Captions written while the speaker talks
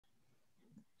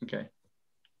Okay.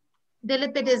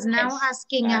 Dilip, it is now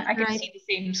asking after I can see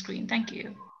the same screen. Thank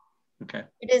you. Okay.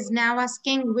 It is now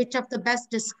asking which of the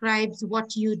best describes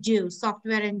what you do.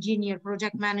 Software engineer,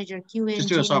 project manager, QA Just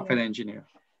do a engineer. software engineer.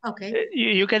 Okay.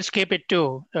 You can skip it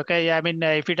too. Okay. I mean,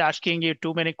 if it's asking you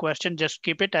too many questions, just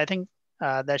skip it. I think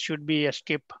there should be a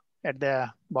skip at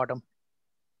the bottom.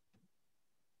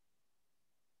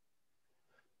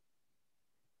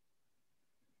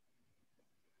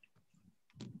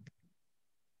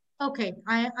 Okay,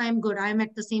 I'm good. I'm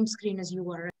at the same screen as you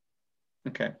were.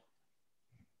 Okay.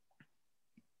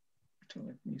 So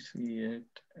let me see it.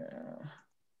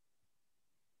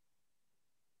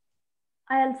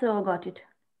 I also got it.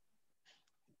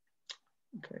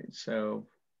 Okay, so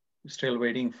still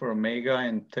waiting for Omega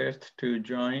and Tith to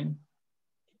join.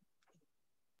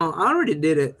 Oh, I already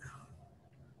did it.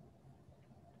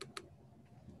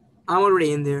 I'm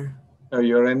already in there. Oh,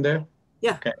 you're in there?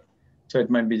 Yeah. Okay. So it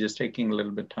might be just taking a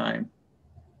little bit of time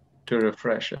to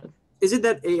refresh it. Is it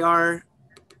that AR,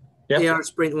 yep. AR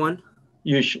Sprint one?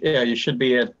 You should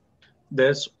be at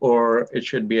this, or it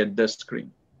should be at this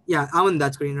screen. Yeah, I'm on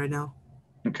that screen right now.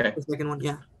 Okay. The second one,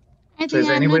 yeah. So is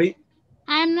anybody?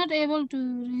 I'm not able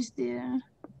to reach there.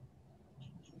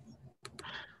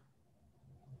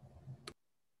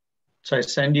 So I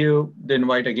send you the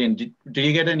invite again. Do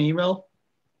you get an email?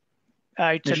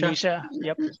 It's Nisha.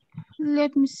 Yep.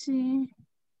 Let me see.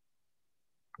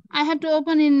 I have to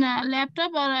open in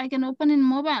laptop, or I can open in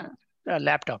mobile.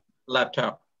 Laptop.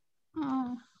 Laptop.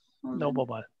 Oh, no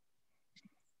mobile.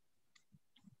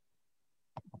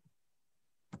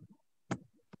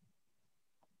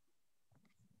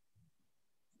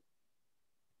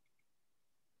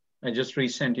 I just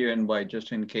resent you an invite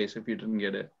just in case if you didn't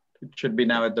get it. It should be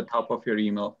now at the top of your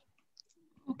email.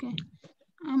 Okay,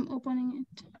 I'm opening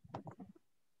it.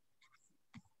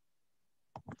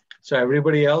 So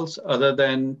everybody else other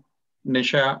than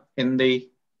Nisha in the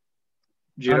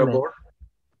JIRA board?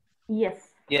 Yes.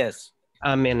 Yes,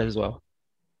 I'm in as well.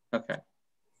 Okay.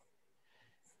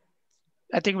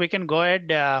 I think we can go ahead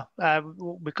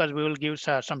because we will give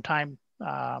some time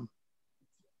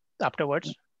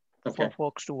afterwards for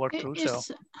folks to work through. So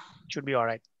it should be all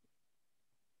right.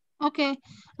 Okay.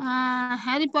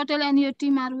 Harry Potter and your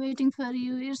team are waiting for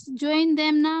you. Join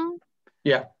them now.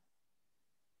 Yeah.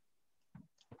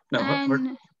 No,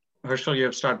 and Herschel, you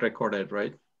have started recorded,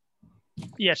 right?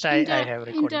 Yes, I have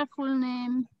recorded. Enter full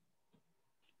name.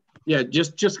 Yeah,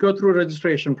 just go through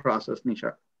registration process,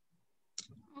 Nisha.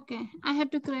 Okay, I have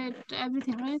to create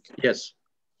everything, right? Yes.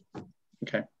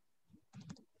 Okay.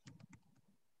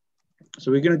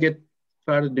 So we're going to get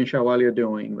started, Nisha, while you're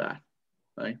doing that,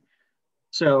 right?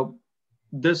 So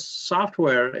this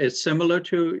software is similar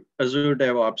to Azure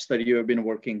DevOps that you have been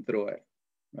working through it,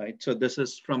 right? So this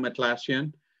is from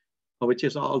Atlassian, which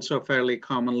is also fairly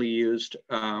commonly used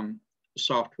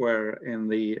software in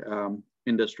the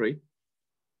industry.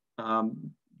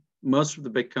 Most of the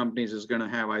big companies is going to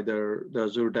have either the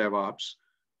Azure DevOps,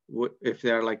 if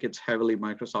they're like it's heavily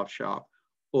Microsoft shop,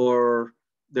 or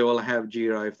they will have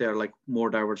JIRA if they're like more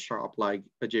diverse shop like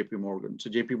a JP Morgan. So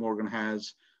JP Morgan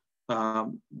has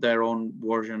their own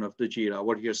version of the JIRA.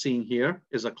 What you're seeing here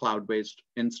is a cloud-based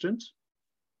instance,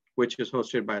 which is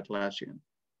hosted by Atlassian.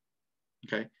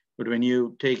 Okay, but when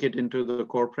you take it into the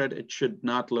corporate, it should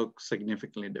not look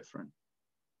significantly different.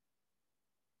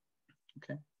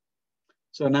 Okay.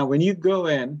 So now when you go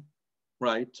in,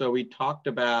 right, so we talked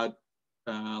about,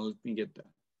 let me get that.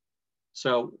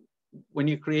 So when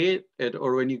you create it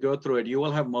or when you go through it, you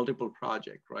will have multiple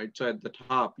projects, right? So at the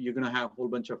top, you're gonna have a whole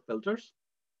bunch of filters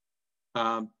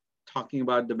talking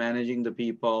about the managing the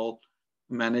people,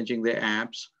 managing the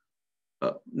apps.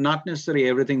 Not necessarily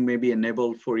everything may be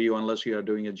enabled for you unless you are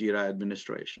doing a JIRA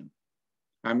administration.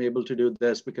 I'm able to do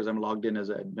this because I'm logged in as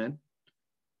an admin.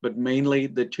 But mainly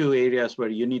the two areas where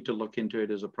you need to look into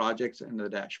it is the projects and the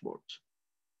dashboards.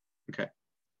 Okay.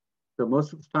 So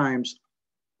most of the times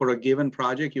for a given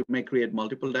project, you may create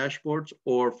multiple dashboards,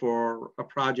 or for a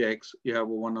projects, you have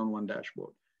a one-on-one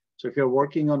dashboard. So if you're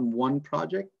working on one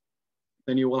project,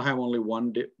 then you will have only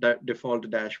one default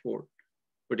dashboard.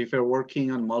 But if you're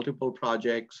working on multiple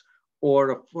projects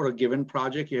or for a given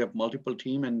project, you have multiple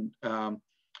team and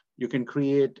you can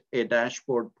create a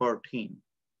dashboard per team.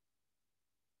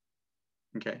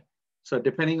 Okay, so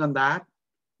depending on that,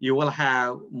 you will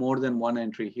have more than one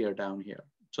entry here down here.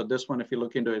 So this one, if you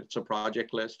look into it, it's a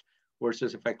project list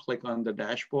versus if I click on the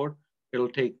dashboard, it'll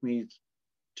take me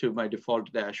to my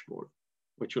default dashboard,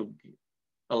 which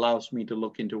allows me to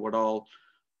look into what all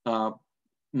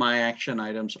my action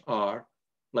items are.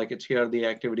 Like it's here, the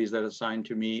activities that are assigned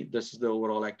to me. This is the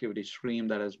overall activity stream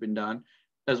that has been done,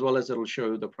 as well as it'll show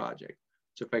you the project.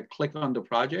 So if I click on the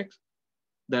projects,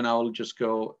 then I'll just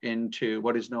go into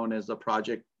what is known as the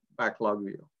project backlog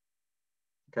view.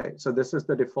 Okay, so this is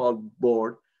the default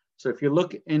board. So if you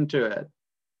look into it,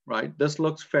 right, this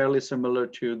looks fairly similar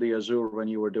to the Azure when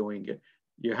you were doing it.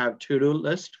 You have to-do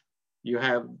list, you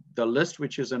have the list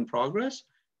which is in progress,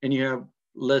 and you have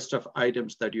list of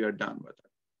items that you are done with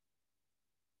it.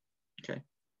 Okay,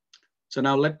 so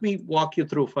now let me walk you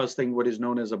through first thing what is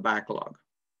known as a backlog.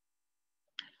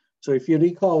 So if you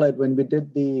recall it, when we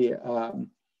did the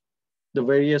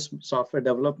various software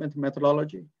development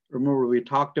methodology, remember we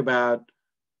talked about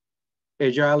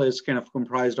Agile is kind of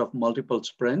comprised of multiple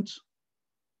sprints,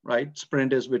 right?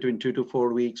 Sprint is between 2 to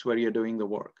 4 weeks where you're doing the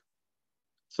work.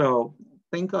 So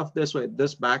think of this way,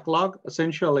 this backlog,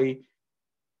 essentially,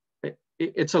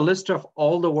 it's a list of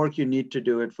all the work you need to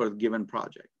do it for a given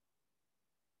project.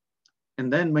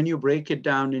 And then when you break it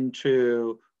down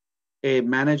into a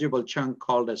manageable chunk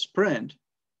called a sprint,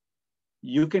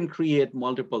 you can create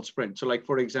multiple sprints. So like,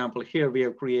 for example, here we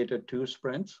have created 2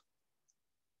 sprints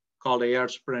called AR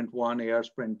Sprint 1, AR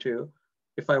Sprint 2.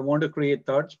 If I want to create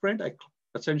third sprint, I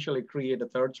essentially create a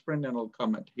third sprint and it'll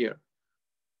comment here.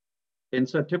 And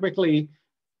so typically,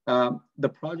 the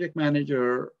project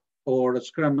manager or a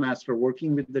scrum master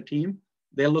working with the team,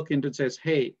 they look into it and says,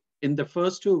 hey, in the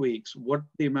first 2 weeks, what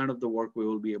the amount of the work we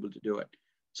will be able to do it.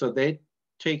 So they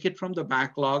take it from the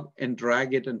backlog and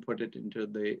drag it and put it into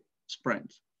the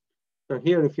sprints. So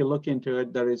here, if you look into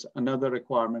it, there is another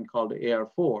requirement called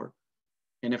AR4.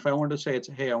 And if I want to say it's,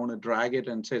 hey, I want to drag it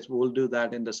and says, we'll do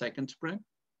that in the second sprint,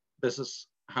 this is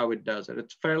how it does it.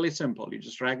 It's fairly simple. You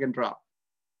just drag and drop.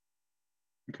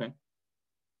 Okay.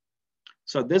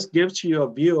 So this gives you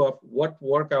a view of what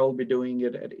work I will be doing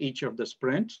it at each of the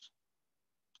sprints.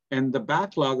 And the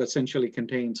backlog essentially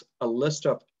contains a list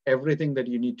of everything that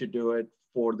you need to do it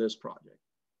for this project.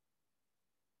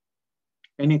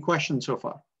 Any questions so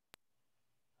far?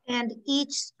 And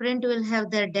each sprint will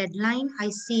have their deadline. I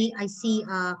see a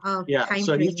Yeah, time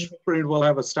so frame. each sprint will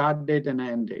have a start date and an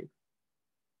end date.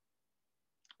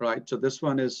 Right, so this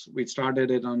one is, we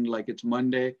started it on like it's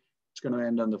Monday, it's going to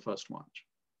end on the 1st March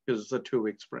because it's a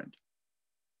 2-week sprint.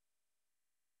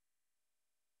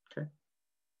 Okay.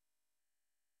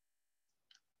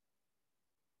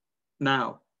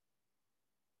 Now,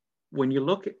 when you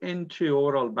look into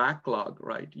overall backlog,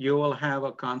 right, you will have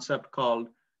a concept called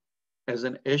as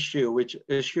an issue, which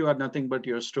issue are nothing but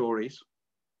your stories,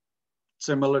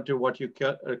 similar to what you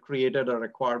created a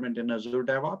requirement in Azure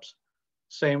DevOps.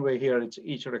 Same way here, it's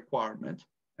each requirement,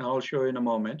 and I'll show you in a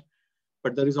moment.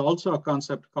 But there is also a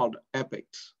concept called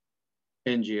epics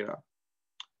in JIRA.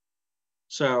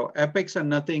 So epics are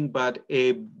nothing but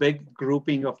a big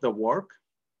grouping of the work,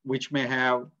 which may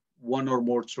have one or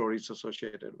more stories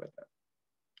associated with it.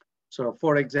 So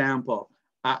for example,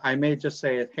 I may just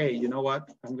say, hey, you know what?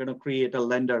 I'm going to create a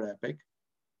lender epic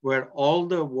where all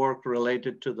the work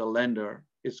related to the lender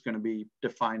is going to be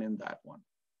defined in that one.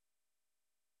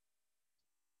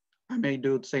 I may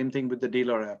do the same thing with the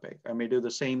dealer epic. I may do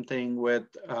the same thing with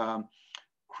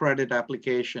credit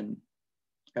application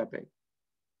epic.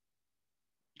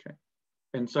 Okay.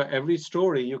 And so every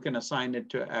story you can assign it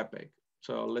to epic.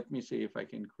 So let me see if I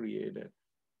can create it.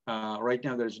 Right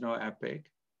now there's no epic.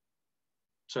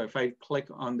 So if I click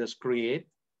on this create,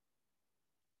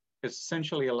 it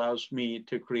essentially allows me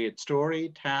to create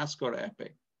story, task, or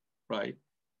epic, right?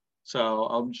 So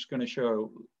I'm just going to show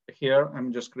here,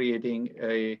 I'm just creating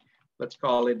a, let's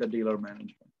call it the dealer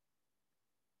management,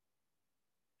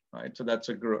 right? So that's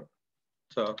a group.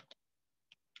 So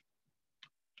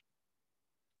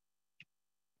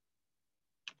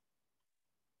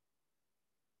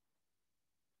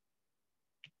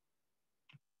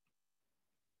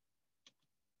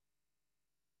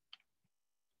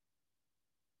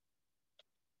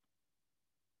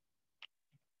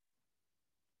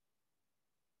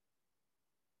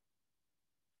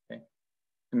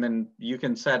and then you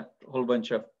can set a whole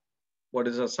bunch of what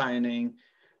is assigning.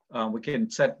 We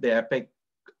can set the epic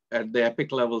at the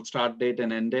epic level start date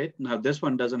and end date. Now this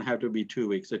one doesn't have to be 2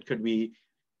 weeks. It could be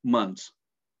months.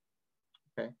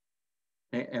 Okay.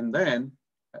 And then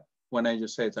when I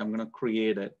just say I'm going to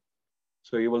create it.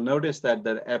 So you will notice that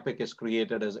the epic is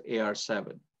created as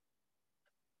AR7.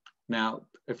 Now,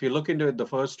 if you look into it, the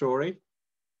first story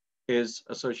is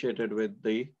associated with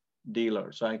the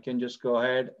dealer. So I can just go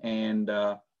ahead and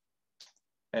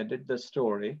edit the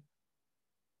story.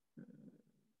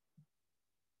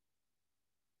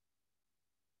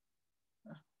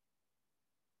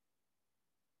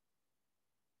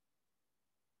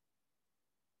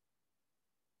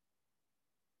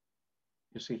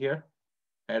 You see here,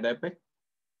 add epic.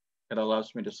 It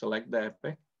allows me to select the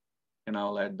epic and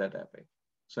I'll add that epic.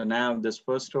 So now this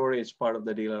first story is part of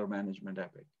the dealer management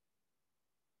epic.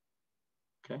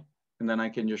 Okay, and then I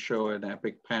can just show an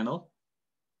epic panel.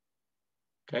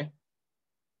 Okay,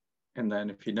 and then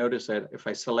if you notice that if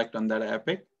I select on that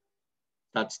epic,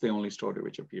 that's the only story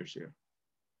which appears here.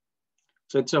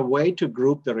 So it's a way to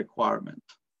group the requirement.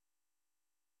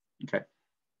 Okay.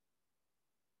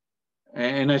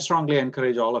 And I strongly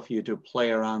encourage all of you to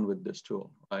play around with this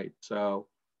tool, right? So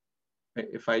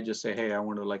if I just say, hey, I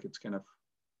want to like, it's kind of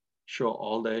show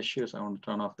all the issues. I want to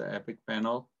turn off the epic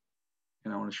panel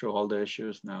and I want to show all the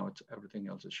issues. Now it's everything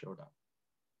else is showed up.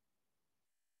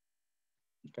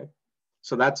 Okay.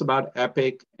 So that's about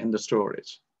epic and the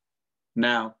stories.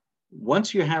 Now,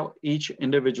 once you have each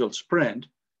individual sprint,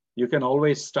 you can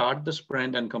always start the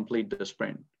sprint and complete the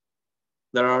sprint.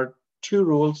 There are two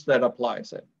rules that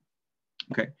applies it.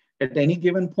 Okay. At any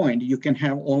given point, you can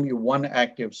have only one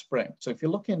active sprint. So if you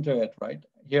look into it, right,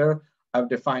 here I've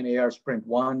defined AR sprint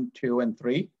 1, 2, and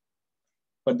 3,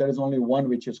 but there is only one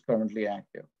which is currently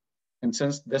active. And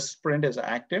since this sprint is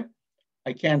active,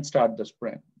 I can't start the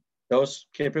sprint. Those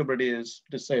capabilities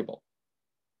disabled.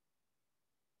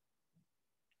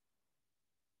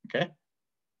 Okay.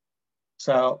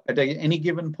 So at any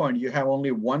given point, you have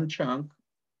only one chunk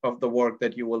of the work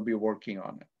that you will be working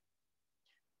on it.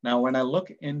 Now, when I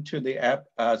look into the app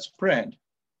sprint,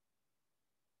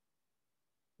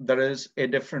 there is a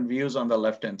different views on the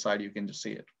left-hand side. You can just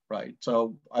see it, right?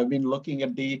 So I've been looking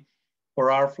at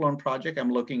for our Flown project,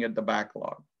 I'm looking at the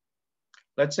backlog.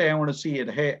 Let's say I want to see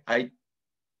it. Hey, I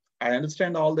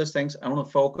understand all these things. I want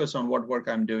to focus on what work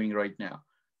I'm doing right now.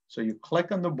 So you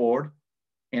click on the board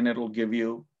and it'll give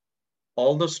you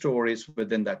all the stories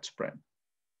within that sprint.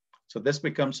 So this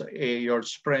becomes your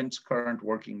sprint's current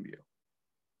working view.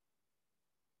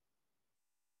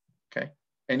 Okay,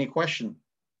 any question?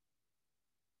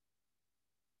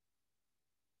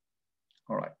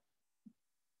 All right.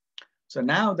 So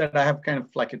now that I have kind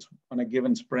of like it's on a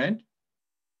given sprint,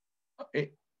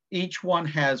 each one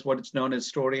has what is known as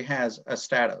story has a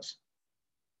status.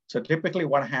 So typically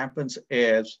what happens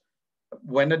is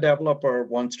when a developer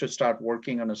wants to start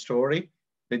working on a story,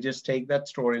 they just take that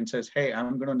story and says, hey,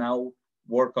 I'm going to now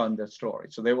work on this story.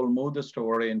 So they will move the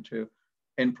story into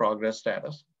in progress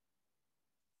status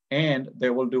and they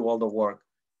will do all the work.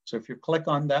 So if you click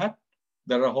on that,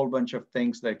 there are a whole bunch of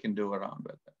things they can do around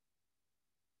with it.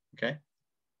 Okay.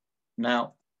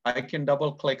 Now I can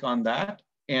double click on that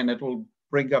and it will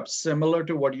bring up similar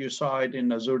to what you saw it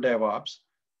in Azure DevOps,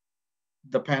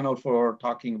 the panel for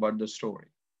talking about the story.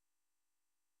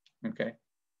 Okay.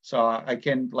 So I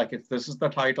can, like, if this is the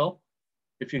title,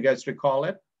 if you guys recall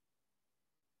it,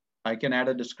 I can add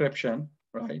a description,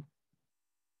 right?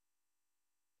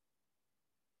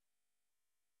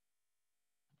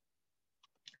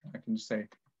 I can say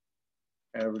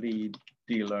every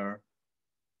dealer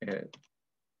is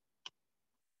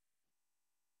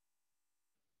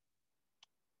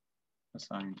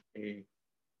assigned a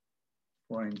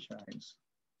franchise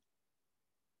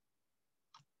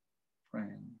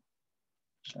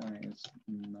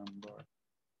number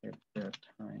at the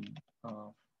time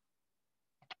of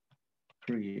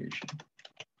creation.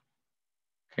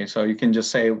 Okay, so you can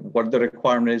just say what the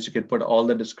requirement is. You can put all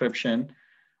the description.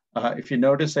 If you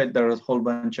notice that there is a whole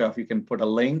bunch of, you can put a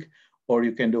link or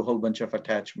you can do a whole bunch of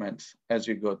attachments as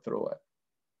you go through it.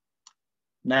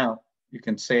 Now you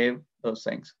can save those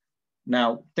things.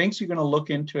 Now, things you're going to look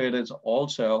into it is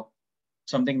also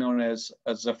something known as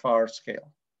a Zephyr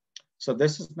scale. So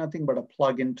this is nothing but a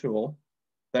plugin tool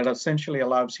that essentially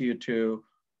allows you to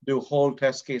do whole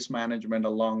test case management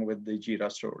along with the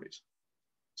JIRA stories.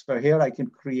 So here I can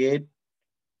create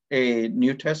a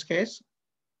new test case,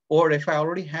 or if I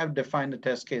already have defined a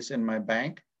test case in my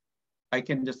bank, I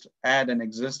can just add an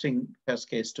existing test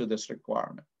case to this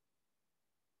requirement.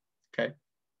 Okay,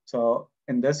 so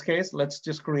in this case, let's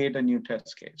just create a new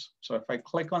test case. So if I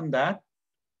click on that,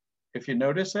 if you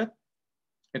notice it,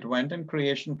 it went in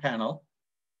creation panel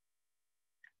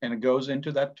and it goes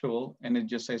into that tool and it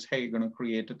just says, hey, you're going to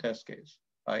create a test case,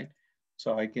 right?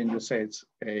 So I can just say it's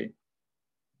a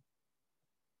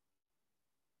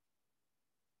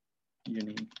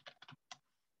unique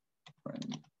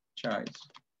franchise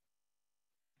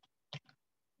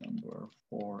number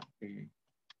for a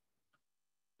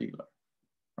dealer,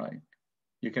 right?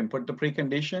 You can put the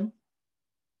precondition,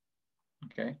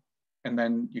 okay? And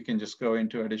then you can just go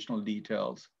into additional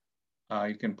details.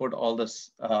 You can put all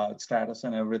this status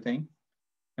and everything,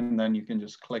 and then you can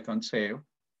just click on save.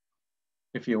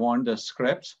 If you want the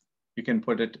scripts, you can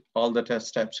put it all the test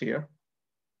steps here,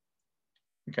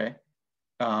 okay?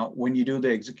 When you do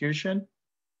the execution,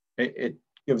 it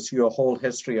gives you a whole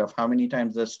history of how many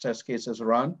times this test case is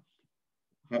run,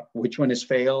 which one is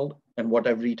failed, and what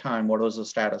every time, what was the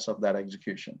status of that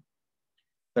execution.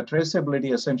 The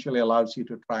traceability essentially allows you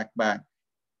to track back.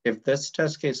 If this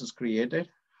test case is created,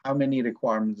 how many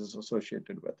requirements is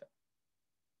associated with it?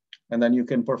 And then you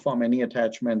can perform any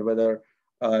attachment, whether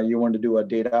you want to do a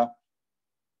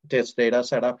test data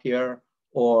setup here,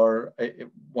 or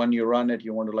when you run it,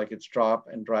 you want to like it's drop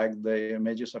and drag the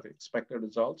images of expected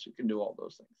results. You can do all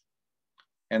those things.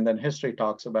 And then history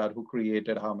talks about who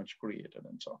created, how much created,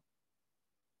 and so on.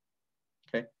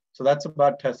 Okay, so that's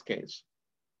about test case.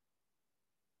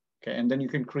 Okay, and then you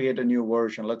can create a new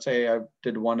version. Let's say I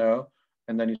did 1.0,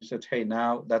 and then you said, hey,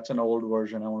 now that's an old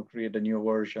version. I want to create a new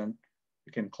version.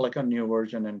 You can click on new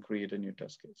version and create a new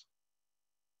test case.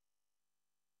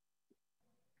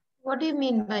 What do you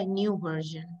mean by new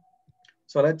version?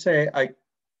 So let's say I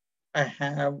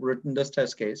have written this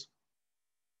test case,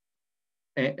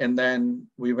 and then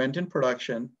we went in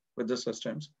production with the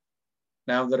systems.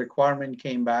 Now the requirement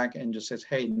came back and just says,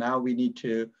 hey, now we need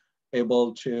to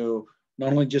able to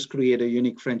not only just create a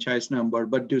unique franchise number,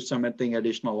 but do something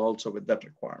additional also with that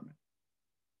requirement.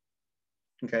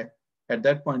 Okay, at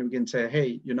that point, we can say,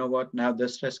 hey, you know what? Now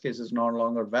this test case is no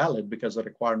longer valid because the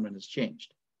requirement has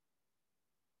changed.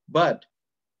 But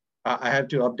I have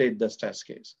to update this test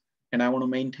case, and I want to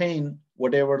maintain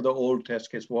whatever the old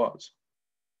test case was.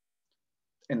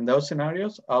 In those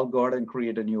scenarios, I'll go ahead and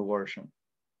create a new version.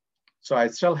 So I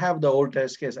still have the old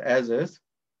test case as is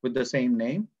with the same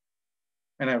name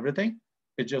and everything.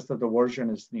 It's just that the version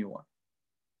is new one.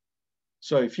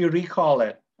 So if you recall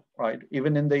it, right,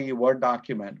 even in the Word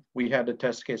document, we had a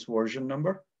test case version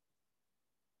number.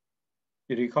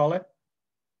 You recall it?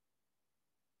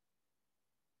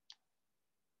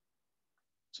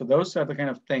 So those are the kind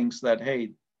of things that,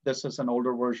 hey, this is an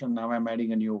older version. Now I'm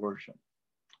adding a new version,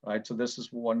 right? So this is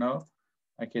 1.0.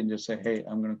 I can just say, hey,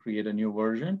 I'm going to create a new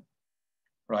version,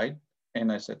 right?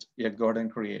 And I said, yeah, go ahead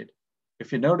and create.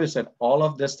 If you notice that all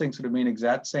of these things remain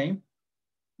exact same,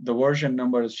 the version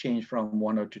number has changed from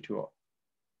 1.0 to 2.0.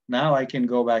 Now I can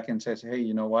go back and say, hey,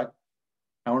 you know what?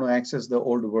 I want to access the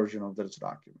old version of this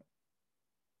document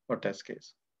or test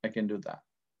case. I can do that.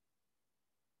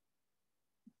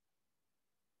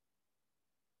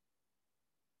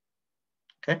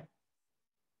 Okay.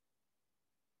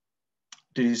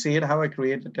 Did you see it, how I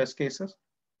create the test cases?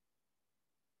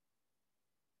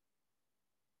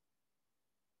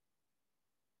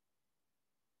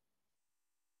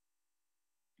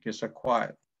 Okay, so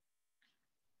quiet.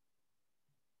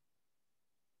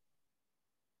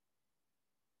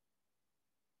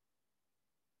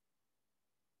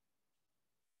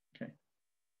 Okay.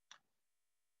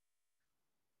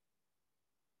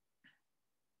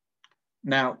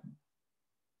 Now,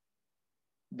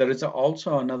 there is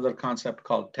also another concept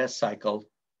called test cycle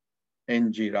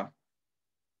in JIRA.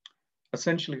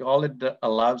 Essentially, all it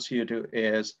allows you to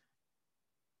is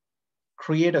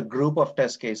create a group of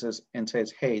test cases and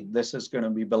says, hey, this is going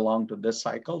to belong to this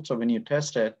cycle. So when you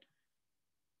test it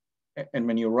and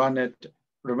when you run it,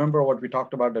 remember what we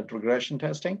talked about at regression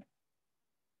testing?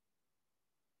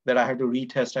 That I had to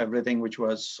retest everything which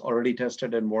was already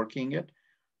tested and working it.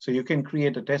 So you can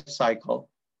create a test cycle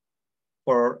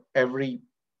for every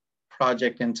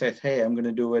project and say, hey, I'm going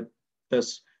to do it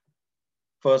this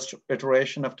first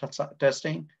iteration of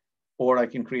testing, or I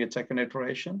can create second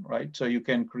iteration, right? So you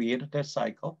can create a test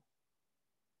cycle.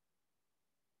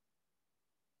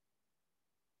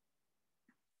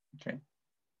 Okay.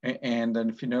 And then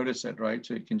if you notice it, right?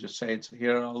 So you can just say, it's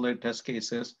here are all the test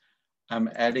cases.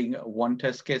 I'm adding one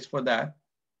test case for that.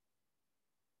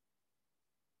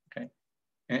 Okay.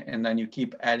 And then you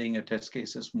keep adding a test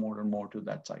cases more and more to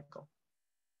that cycle.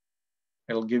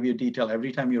 It'll give you detail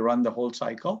every time you run the whole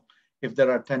cycle. If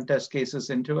there are 10 test cases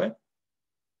into it,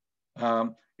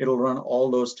 it'll run all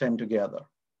those 10 together,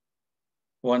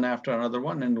 one after another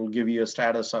one, and it'll give you a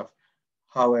status of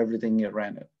how everything you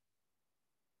ran it.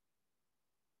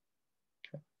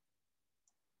 Okay.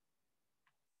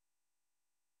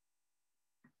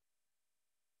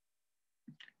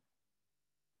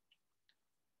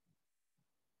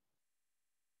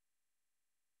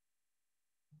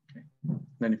 Okay.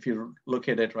 Then if you look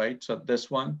at it, right, so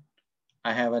this one,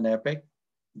 I have an epic.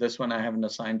 This one I haven't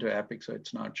assigned to epic, so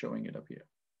it's not showing it up here.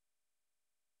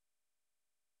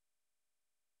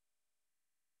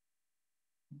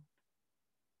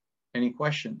 Any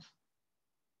questions?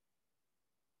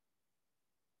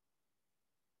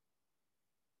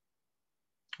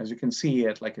 As you can see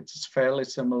it, like it's fairly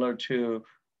similar to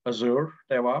Azure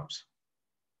DevOps.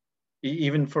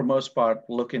 Even for most part,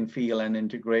 look and feel and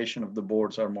integration of the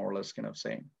boards are more or less kind of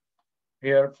same.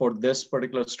 here for this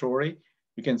particular story,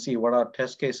 you can see what our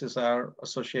test cases are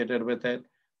associated with it,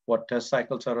 what test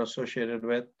cycles are associated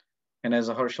with. And as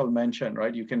Herschel mentioned,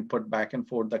 right, you can put back and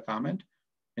forth the comment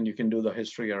and you can do the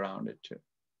history around it too.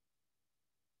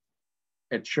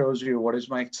 It shows you what is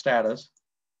my status,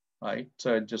 right?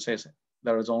 So it just says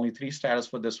there is only 3 status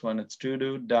for this one. It's to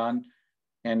do, done,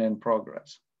 and in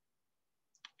progress.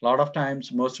 A lot of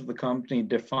times, most of the company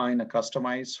define a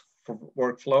customized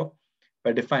workflow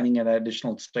by defining an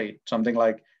additional state, something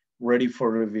like ready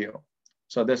for review.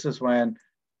 So this is when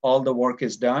all the work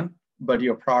is done, but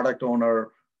your product owner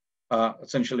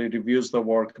essentially reviews the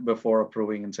work before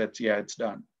approving and says, yeah, it's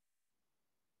done.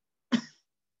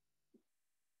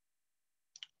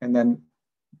 And then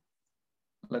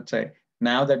let's say,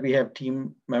 now that we have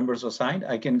team members assigned,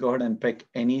 I can go ahead and pick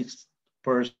any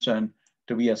person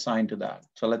to be assigned to that.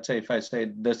 So let's say if I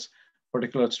say this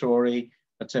particular story,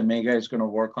 let's say Mega is going to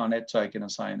work on it, so I can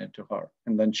assign it to her.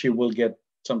 And then she will get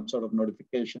some sort of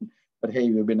notification that, hey,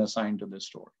 you've been assigned to this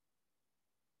story.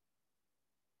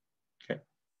 Okay.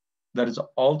 There is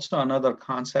also another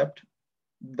concept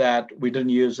that we didn't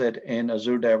use it in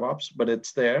Azure DevOps, but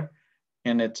it's there.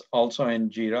 And it's also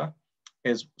in JIRA,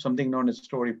 is something known as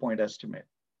story point estimate.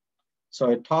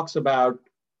 So it talks about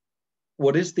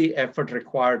what is the effort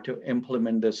required to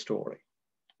implement this story.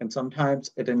 And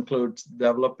sometimes it includes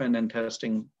development and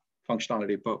testing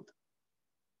functionality both.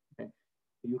 Okay.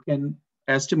 You can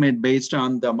estimate based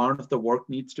on the amount of the work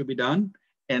needs to be done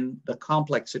and the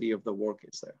complexity of the work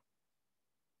is there.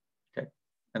 Okay.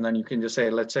 And then you can just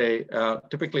say, let's say,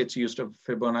 typically it's used a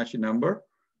Fibonacci number.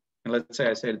 And let's say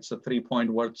I said it's a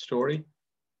 3-point word story,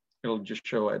 it'll just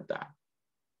show it that.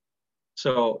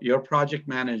 So your project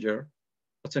manager,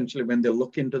 essentially when they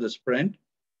look into the sprint,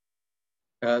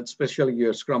 especially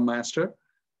your Scrum Master,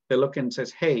 they look and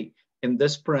says, hey, in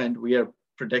this sprint, we are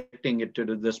predicting it to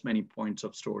do this many points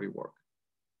of story work.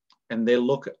 And they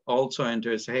look also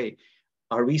into it, say, hey,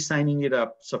 are we signing it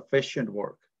up sufficient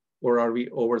work or are we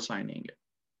over-signing it?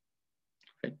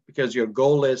 Right? Because your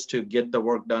goal is to get the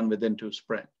work done within 2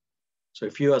 sprints. So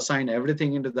if you assign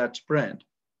everything into that sprint,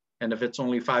 and if it's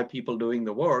only 5 people doing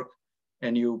the work,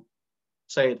 and you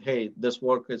say, hey, this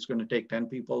work is going to take 10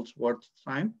 people's worth of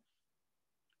time,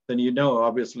 then you know,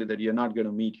 obviously, that you're not going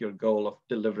to meet your goal of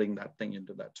delivering that thing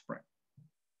into that sprint.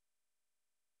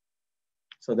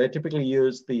 So they typically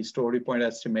use the story point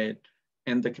estimate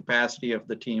and the capacity of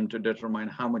the team to determine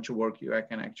how much work you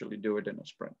can actually do it in a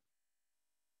sprint.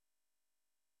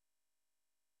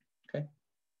 Okay.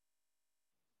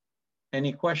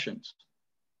 Any questions?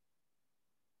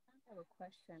 I have a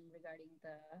question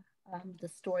regarding the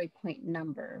story point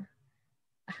number.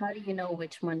 How do you know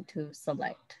which one to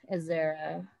select? Is there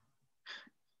a...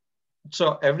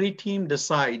 So every team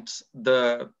decides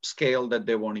the scale that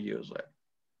they want to use it.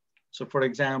 So for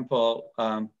example,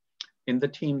 in the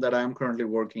team that I'm currently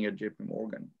working at JP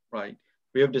Morgan, right?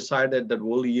 We have decided that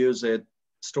we'll use it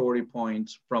story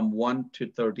points from 1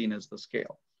 to 13 as the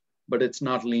scale, but it's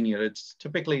not linear. It's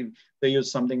typically, they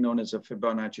use something known as a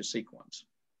Fibonacci sequence.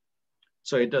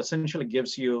 So it essentially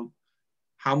gives you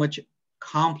how much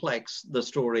complex the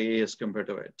story is compared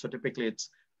to it. So typically it's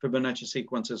Fibonacci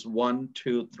sequence is 1,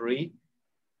 2, 3,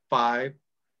 5,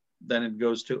 then it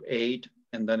goes to 8,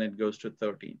 and then it goes to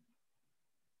 13.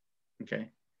 Okay.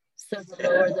 So the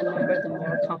lower the number, the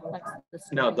more complex the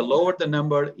story. No, the lower the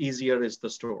number, easier is the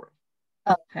story.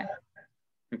 Okay.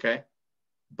 Okay.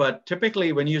 But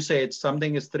typically when you say it's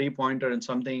something is 3-pointer and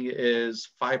something is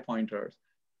 5-pointers,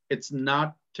 it's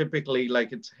not typically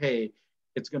like it's, hey,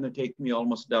 it's going to take me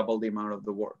almost double the amount of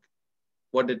the work.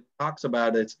 What it talks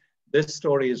about is this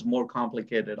story is more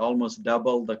complicated, almost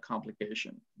double the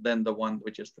complication than the one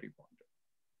which is 3-pointer.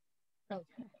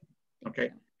 Okay.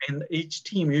 Okay. And each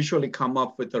team usually come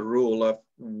up with a rule of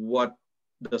what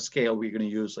the scale we're going to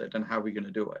use it and how we're going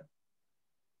to do it.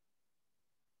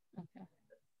 Okay.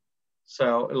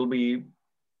 So it'll be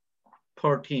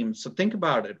per team. So think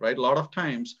about it, right? A lot of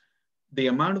times, the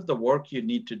amount of the work you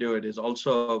need to do it is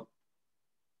also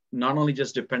not only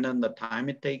just dependent on the time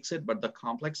it takes it, but the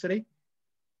complexity,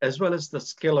 as well as the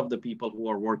skill of the people who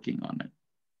are working on it.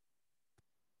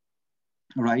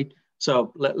 All right.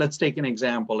 So let's take an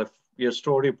example. If your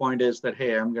story point is that,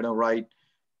 hey, I'm going to write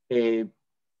a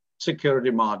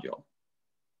security module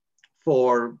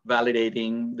for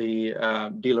validating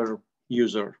the dealer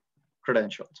user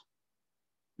credentials.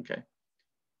 Okay.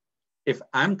 If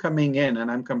I'm coming in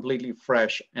and I'm completely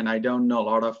fresh and I don't know a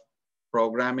lot of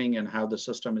programming and how the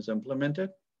system is implemented,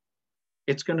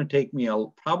 it's going to take me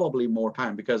probably more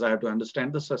time because I have to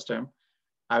understand the system.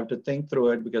 I have to think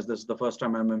through it because this is the first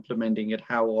time I'm implementing it,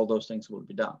 how all those things will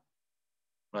be done,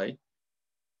 right?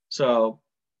 So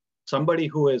somebody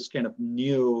who is kind of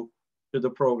new to the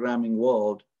programming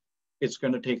world, it's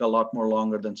going to take a lot more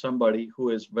longer than somebody who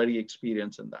is very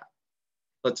experienced in that.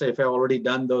 Let's say if I've already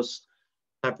done those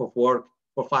type of work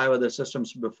for 5 other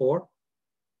systems before,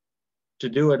 to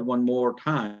do it one more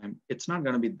time, it's not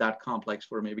going to be that complex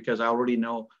for me because I already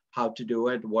know how to do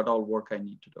it, what all work I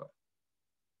need to do it.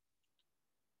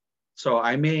 So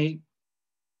I may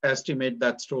estimate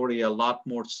that story a lot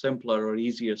more simpler or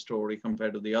easier story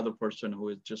compared to the other person who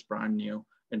is just brand new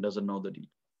and doesn't know the detail.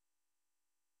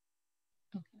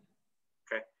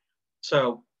 Okay.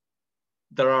 So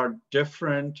there are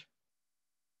different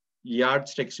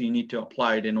yardsticks you need to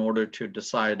apply it in order to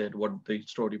decide it, what the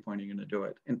story point you're going to do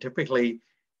it. And typically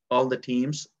all the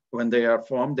teams, when they are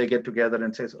formed, they get together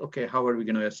and says, okay, how are we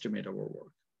going to estimate our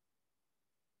work?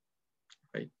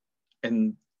 Right.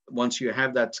 And once you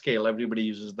have that scale, everybody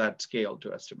uses that scale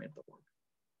to estimate the work.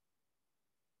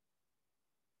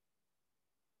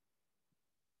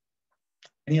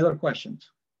 Any other questions?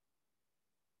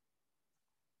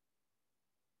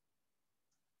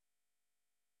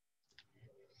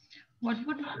 What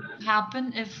would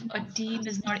happen if a team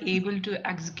is not able to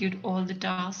execute all the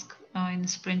tasks in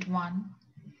sprint 1?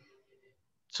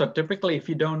 So typically, if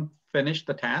you don't finish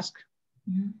the task,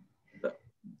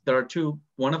 there are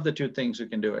one of the two things you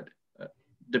can do it.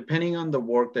 Depending on the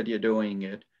work that you're doing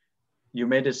it, you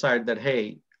may decide that,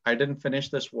 hey, I didn't finish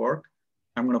this work.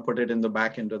 I'm going to put it in the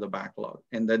back end of the backlog.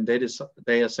 And then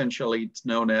they essentially, it's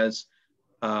known as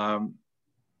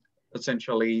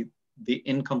essentially the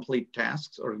incomplete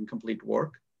tasks or incomplete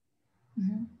work.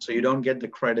 So you don't get the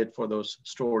credit for those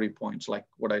story points, like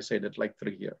what I said at like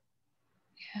 3 here,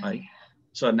 right?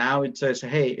 So now it says,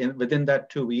 hey, within that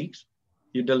 2 weeks,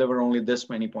 you deliver only this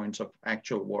many points of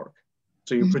actual work.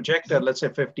 So you projected, let's say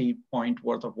 50 point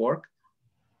worth of work,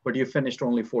 but you finished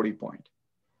only 40 point.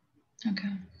 Okay.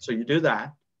 So you do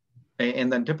that.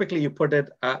 And then typically you put it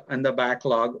in the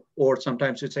backlog, or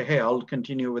sometimes you say, hey, I'll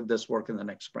continue with this work in the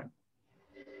next sprint.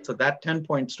 So that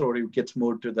 10-point story gets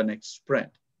moved to the next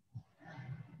sprint.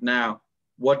 Now,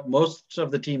 what most of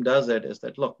the team does it is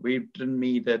that, look, we didn't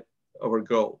meet our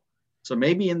goal. So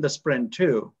maybe in the sprint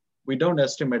 2, we don't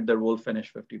estimate that we'll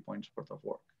finish 50 points worth of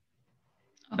work.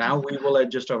 Okay. Now we will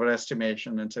adjust our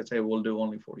estimation and say, we'll do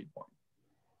only 40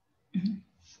 points.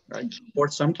 Right? Or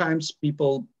sometimes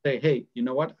people say, hey, you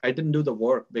know what? I didn't do the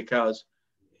work because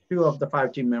 2 of the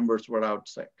 5 team members were out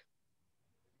sick.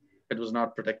 It was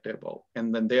not predictable.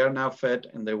 And then they are now fit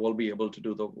and they will be able to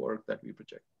do the work that we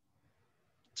project.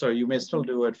 So you may still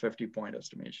do a 50-point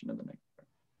estimation in the next sprint.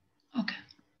 Okay,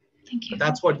 thank you. But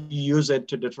that's what you use it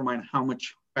to determine how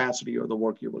much capacity or the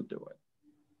work you will do it.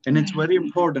 And it's very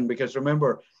important because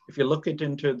remember, if you look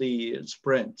into the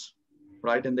sprints,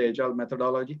 right, in the Agile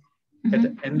methodology, at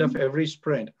the end of every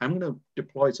sprint, I'm going to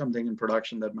deploy something in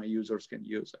production that my users can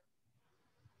use it,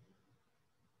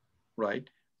 right?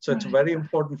 So it's very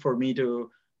important for me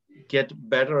to get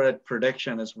better at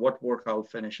prediction as what work I'll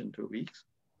finish in 2 weeks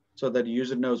so that the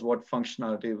user knows what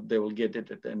functionality they will get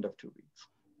it at the end of 2 weeks.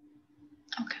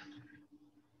 Okay.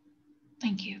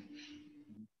 Thank you.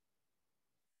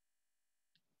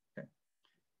 Okay.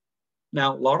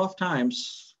 Now, a lot of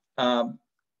times, JIRA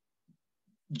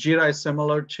is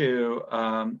similar to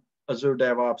Azure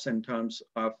DevOps in terms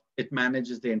of it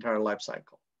manages the entire life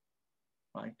cycle,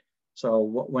 right? So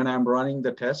when I'm running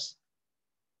the tests,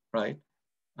 right,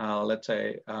 let's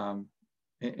say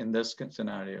in this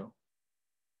scenario,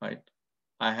 right,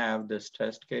 I have this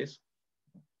test case.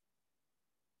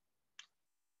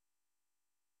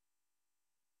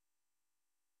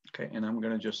 Okay, and I'm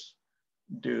going to just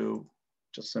do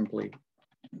simply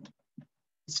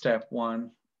step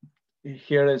 1.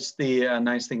 Here is the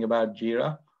nice thing about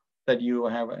JIRA, that you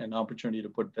have an opportunity to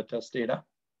put the test data.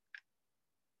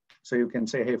 So you can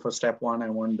say, hey, for step 1,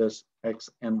 I want this X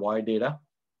and Y data.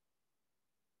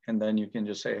 And then you can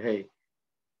just say, hey,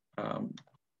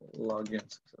 login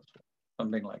successful,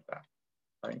 something like that,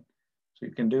 right? So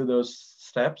you can do those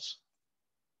steps,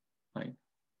 right?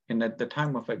 And at the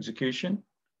time of execution,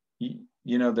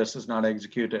 you know this is not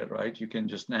executed, right? You can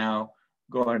just now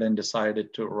go ahead and decide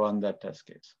it to run that test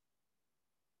case.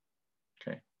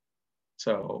 Okay,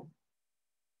 so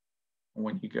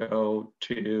when you go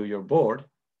to your board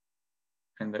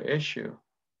and the issue,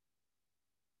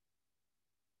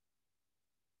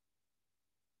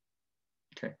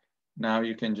 okay, now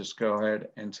you can just go ahead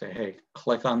and say, hey,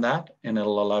 click on that, and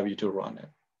it'll allow you to run it.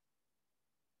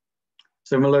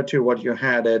 Similar to what you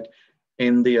had it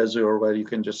in the Azure, where you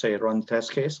can just say run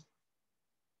test case.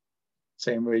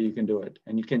 Same way you can do it.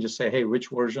 And you can just say, hey, which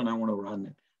version I want to run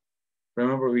it.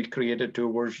 Remember, we created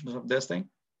 2 versions of this thing.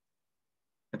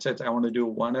 It says I want to do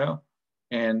 1.0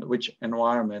 and which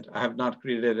environment. I have not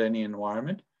created any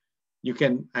environment. You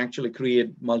can actually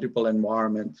create multiple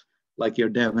environments like your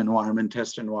dev environment,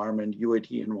 test environment,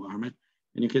 UAT environment.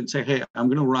 And you can say, hey, I'm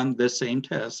going to run this same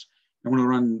test. I'm going to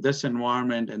run this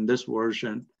environment and this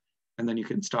version, and then you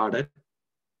can start it,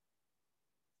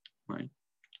 right?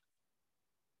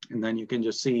 And then you can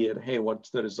just see it, hey, what's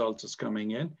the results is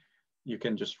coming in. You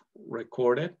can just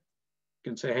record it.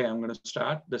 You can say, hey, I'm going to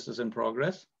start. This is in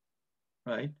progress,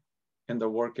 right? And the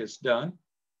work is done.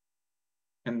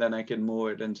 And then I can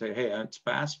move it and say, hey, it's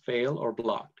passed, fail, or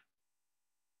blocked,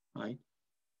 right?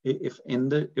 If in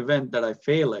the event that I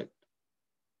fail it,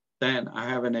 then I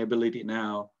have an ability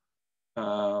now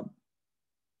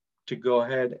to go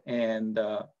ahead and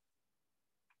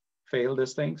fail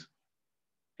these things.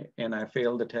 And I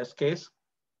failed the test case,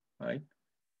 right?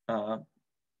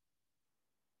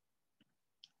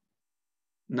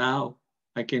 Now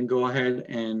I can go ahead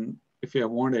and, if I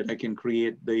wanted, I can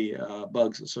create the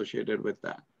bugs associated with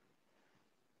that.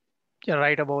 You're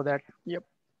right about that. Yep.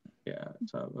 Yeah,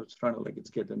 so I was trying to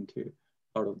get into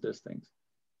out of these things,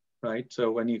 right?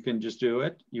 So when you can just do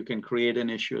it, you can create an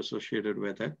issue associated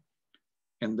with it.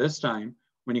 And this time,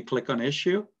 when you click on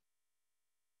issue,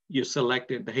 you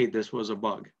selected, hey, this was a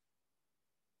bug.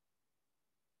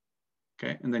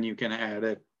 Okay, and then you can add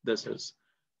it. This is,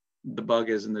 the bug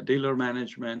is in the dealer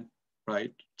management,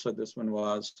 right? So this one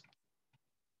was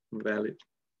valid.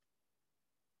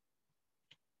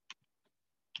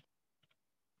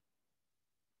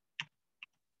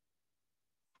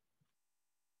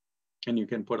 And you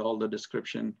can put all the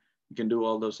description, you can do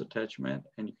all those attachments,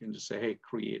 and you can just say, hey,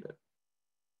 create it.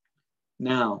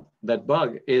 Now, that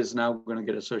bug is now going to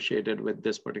get associated with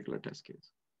this particular test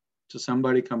case. So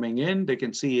somebody coming in, they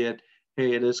can see it,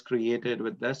 hey, it is created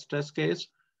with this test case.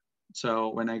 So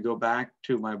when I go back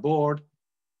to my board,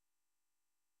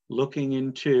 looking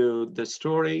into the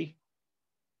story,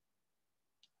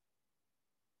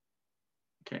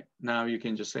 okay, now you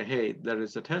can just say, hey, there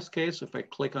is a test case. If I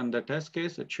click on the test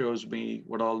case, it shows me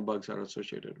what all bugs are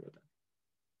associated with it.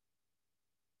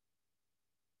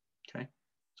 Okay,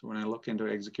 so when I look into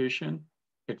execution,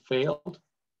 it failed,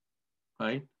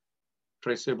 right?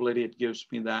 Traceability, it gives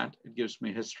me that. It gives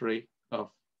me history of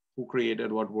who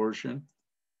created what version.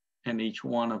 And each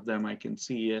one of them, I can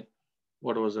see it.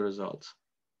 What was the results?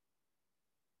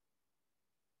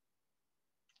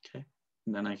 Okay,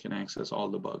 and then I can access all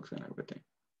the bugs and everything.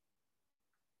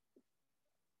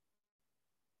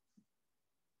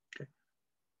 Okay.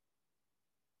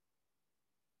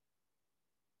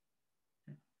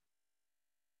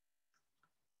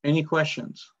 Any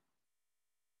questions?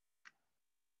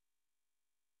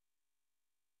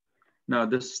 No,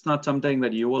 this is not something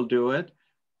that you will do it,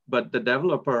 but the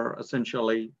developer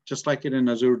essentially, just like it in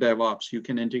Azure DevOps, you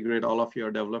can integrate all of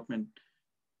your development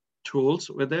tools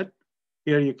with it.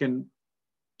 Here you can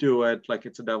do it like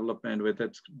it's a development with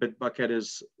it. Bitbucket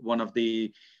is one of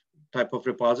the type of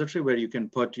repository where you can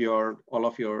put all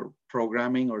of your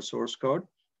programming or source code,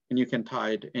 and you can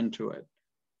tie it into it.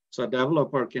 So a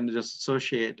developer can just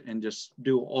associate and just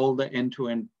do all the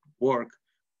end-to-end work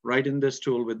right in this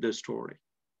tool with this story.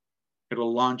 It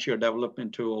will launch your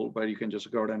development tool where you can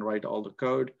just go ahead and write all the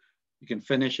code. You can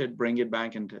finish it, bring it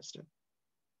back, and test it.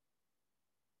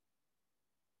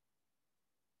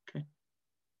 Okay.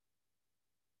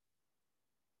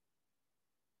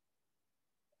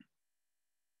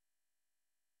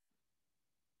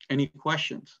 Any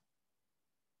questions?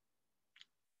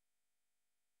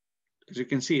 As you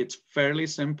can see, it's fairly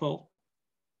simple.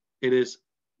 It is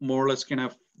more or less kind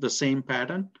of the same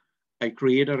pattern. I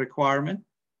create a requirement,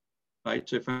 right?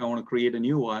 So if I want to create a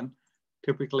new one,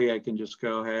 typically I can just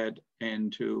go ahead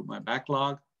into my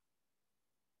backlog.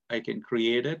 I can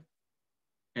create it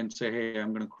and say, hey, I'm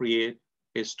going to create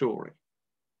a story.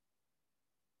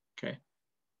 Okay.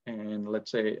 And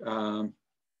let's say,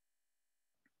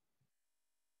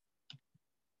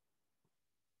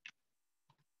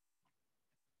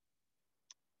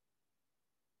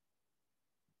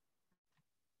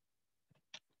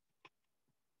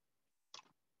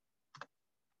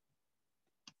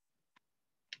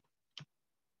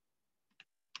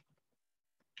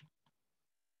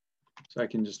 so I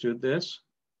can just do this,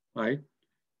 right?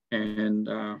 And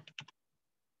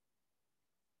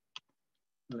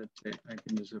let's say I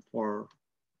can use it for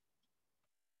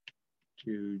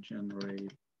to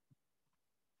generate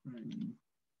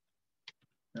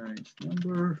nice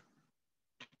number,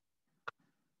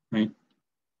 right?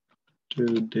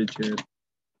 2-digit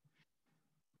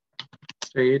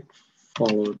state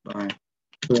followed by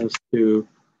plus 2-digit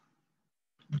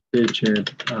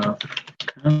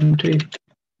county.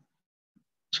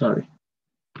 Sorry,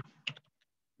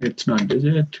 It's not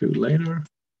digit to later,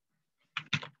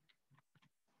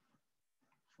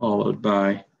 followed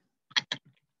by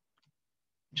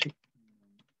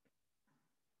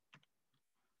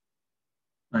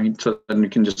right. So then you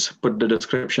can just put the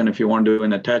description if you want to do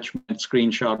an attachment,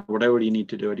 screenshot, whatever you need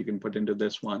to do it, you can put into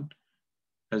this one.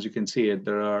 As you can see it,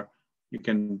 you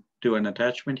can do an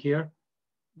attachment here.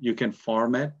 You can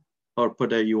format or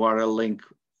put a URL link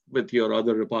with your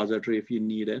other repository if you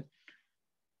need it.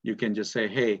 You can just say,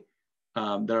 hey,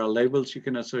 there are labels you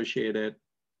can associate it.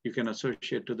 You can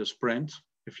associate to the sprints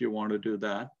if you want to do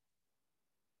that.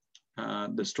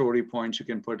 The story points you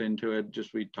can put into it,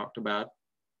 just we talked about,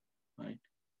 right?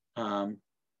 And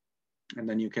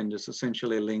then you can just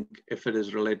essentially link if it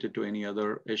is related to any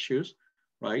other issues,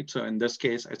 right? So in this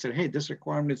case, I said, hey, this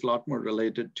requirement is a lot more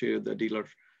related to the dealer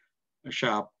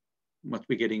shop must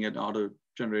be getting an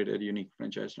auto-generated unique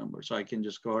franchise number. So I can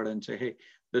just go ahead and say, hey,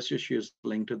 this issue is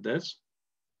linked to this,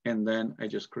 and then I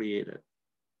just create it.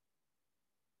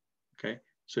 Okay,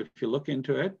 so if you look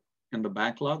into it in the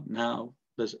backlog, now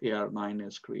this AR9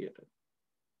 is created.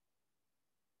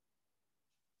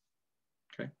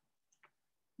 Okay,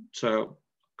 so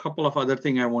a couple of other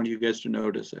things I want you guys to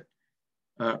notice it.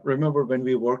 Remember when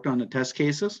we worked on the test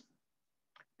cases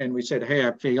and we said, hey,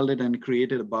 I failed it and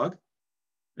created a bug.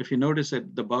 If you notice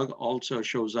it, the bug also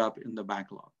shows up in the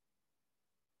backlog.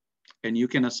 And you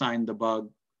can assign the bug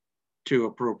to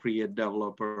appropriate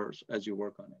developers as you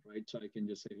work on it, right? So I can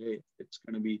just say, hey, it's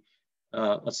going to be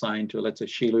assigned to, let's say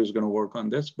Sheila is going to work on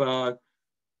this bug,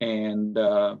 and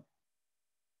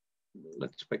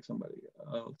let's pick somebody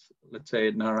else. Let's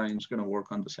say Narayan is going to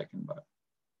work on the second bug.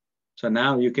 So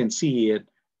now you can see it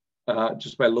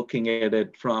just by looking at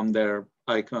it from their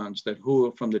icons that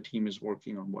who from the team is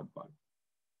working on what bug.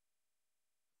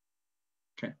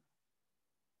 Okay.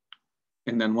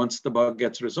 And then once the bug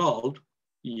gets resolved,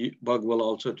 bug will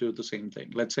also do the same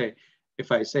thing. Let's say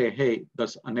if I say, hey,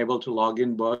 this unable to log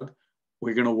in bug,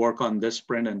 we're going to work on this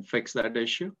sprint and fix that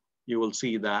issue. You will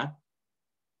see that.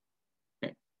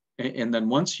 Okay. And then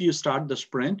once you start the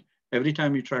sprint, every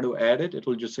time you try to add it, it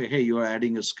will just say, hey, you're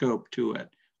adding a scope to it.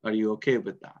 Are you okay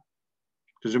with that?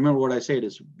 Because remember what I said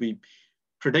is we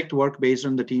predict work based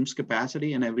on the team's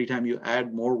capacity. And every time you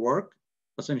add more work,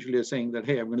 essentially you're saying that,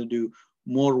 hey, I'm going to do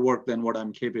more work than what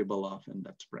I'm capable of in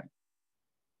that sprint.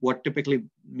 What typically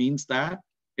means that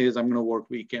is I'm going to work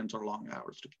weekends or long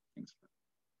hours to keep things done.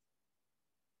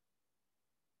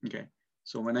 Okay,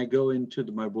 so when I go into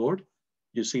my board,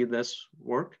 you see this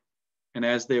work. And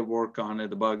as they work on it,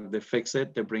 the bug, they fix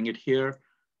it, they bring it here.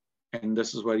 And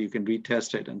this is where you can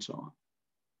retest it and so on.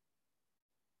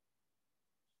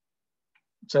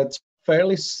 So it's a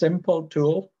fairly simple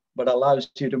tool, but allows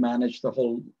you to manage the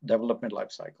whole development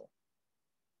lifecycle,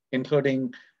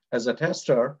 including as a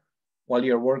tester, while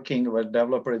you're working where the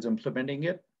developer is implementing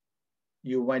it,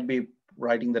 you might be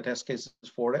writing the test cases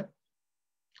for it.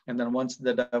 And then once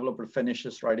the developer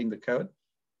finishes writing the code,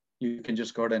 you can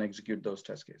just go ahead and execute those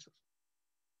test cases.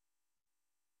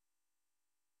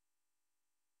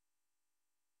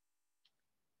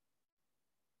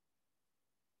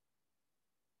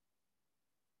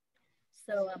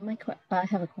 So I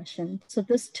have a question. So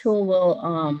this tool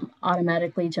will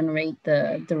automatically generate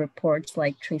the reports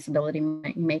like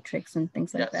traceability matrix and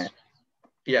things like that?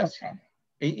 Yes.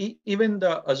 Okay. Even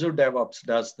the Azure DevOps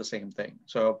does the same thing.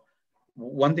 So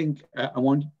one thing I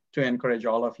want to encourage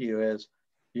all of you is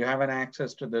you have an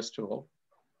access to this tool,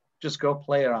 just go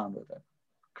play around with it,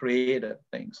 create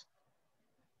things,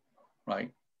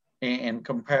 right? And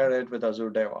compare it with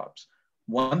Azure DevOps.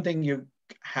 One thing you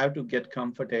have to get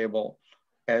comfortable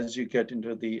as you get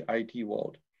into the IT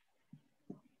world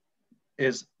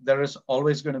is there is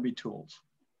always going to be tools.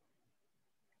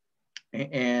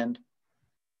 And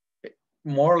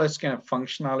more or less kind of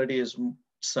functionality is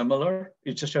similar.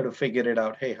 You just have to figure it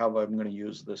out, hey, how I'm going to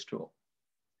use this tool.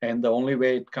 And the only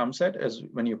way it comes at is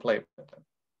when you play with it.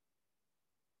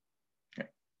 Okay.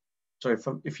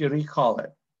 So if you recall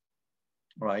it,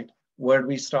 right, where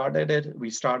we started it, we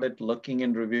started looking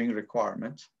and reviewing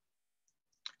requirements,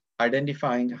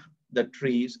 identifying the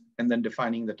trees, and then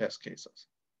defining the test cases.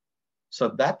 So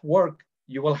that work,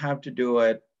 you will have to do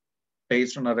it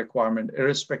based on a requirement,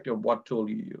 irrespective of what tool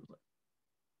you use.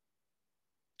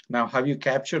 Now, have you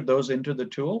captured those into the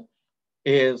tool?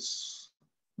 This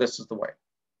is the way.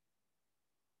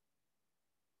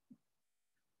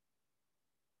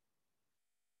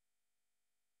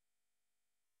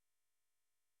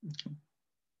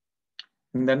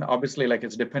 And then obviously, like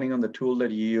it's depending on the tool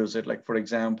that you use it. Like for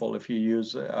example, if you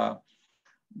use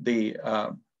the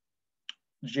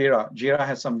JIRA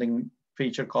has something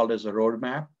feature called as a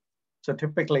roadmap. So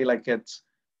typically like it's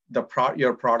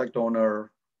your product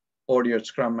owner or your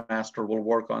Scrum Master will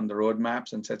work on the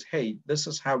roadmaps and says, hey, this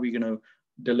is how we're going to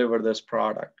deliver this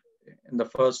product. In the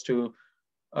first two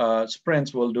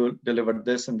sprints, we'll deliver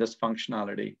this and this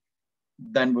functionality.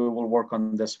 Then we will work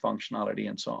on this functionality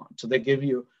and so on. So they give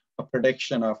you a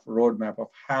prediction of roadmap of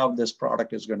how this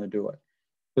product is going to do it.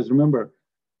 Because remember,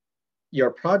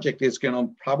 your project is going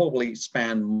to probably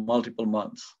span multiple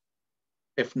months,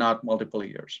 if not multiple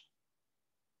years.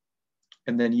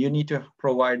 And then you need to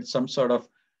provide some sort of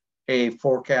a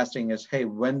forecasting as, hey,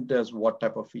 when does what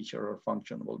type of feature or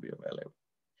function will be available?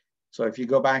 So if you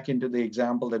go back into the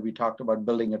example that we talked about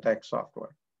building a tech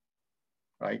software,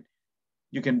 right?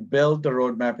 You can build the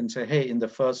roadmap and say, hey, in the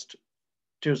first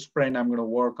 2 sprints, I'm going to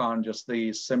work on just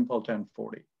the simple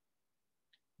 1040.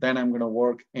 Then I'm going to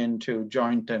work into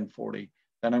joint 1040.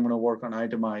 Then I'm going to work on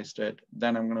itemized it.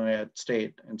 Then I'm going to add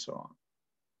state and so on.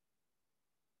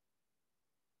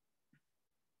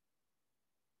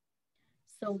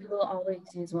 So we will always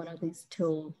use one of these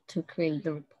tools to create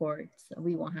the reports.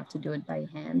 We won't have to do it by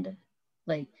hand,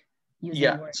 like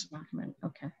using Word document.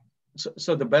 Okay.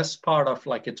 So the best part of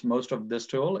it's most of this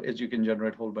tool is you can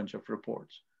generate a whole bunch of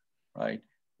reports, right?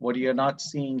 What you're not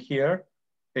seeing here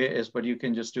is, but you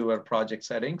can just do our project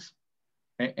settings,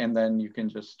 and then you can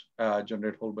just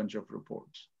generate a whole bunch of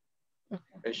reports,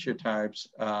 issue types,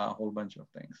 a whole bunch of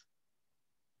things.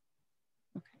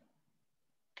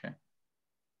 Okay.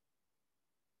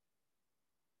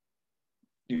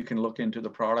 You can look into the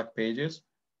product pages,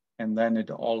 and then it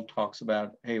all talks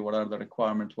about, hey, what are the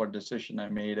requirements, what decision I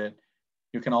made it.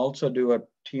 You can also do a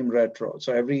team retro.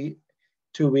 So every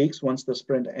 2 weeks, once the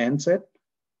sprint ends it,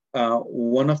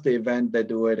 one of the events they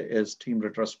do it is team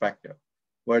retrospective,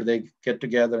 where they get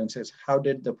together and says, how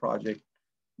did the project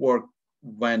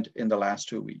went in the last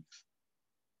 2 weeks?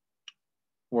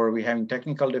 Were we having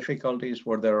technical difficulties?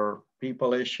 Were there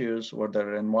people issues? Were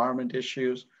there environment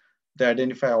issues? They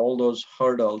identify all those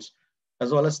hurdles,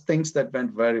 as well as things that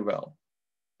went very well.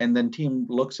 And then team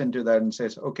looks into that and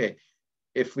says, okay,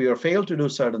 if we are failed to do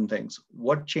certain things,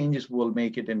 what changes will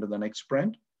make it into the next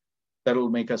sprint that will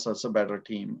make us as a better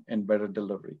team and better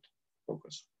delivery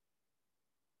focus.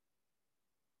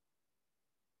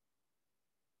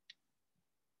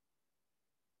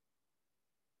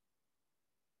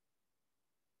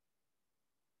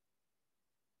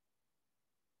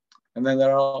 And then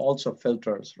there are also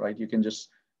filters, right? You can just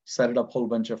set it up a whole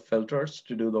bunch of filters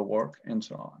to do the work and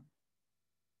so on.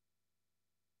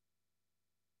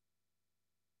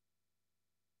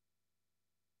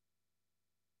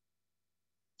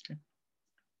 Okay.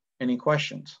 Any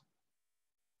questions?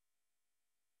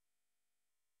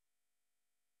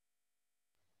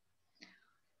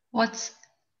 What's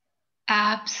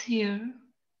apps here?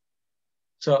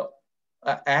 So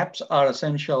apps are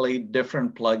essentially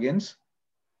different plugins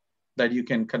that you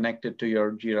can connect it to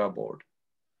your JIRA board.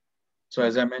 So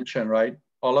as I mentioned, right,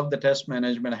 all of the test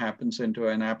management happens into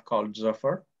an app called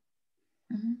Zephyr.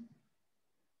 Mm-hmm.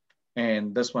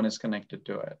 And this one is connected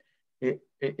to it.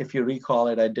 If you recall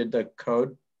it, I did the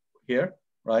code here,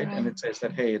 right? And it says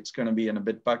that, hey, it's going to be in a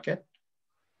Bitbucket.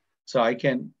 So I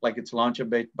can, it's launch a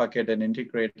Bitbucket and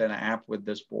integrate an app with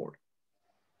this board.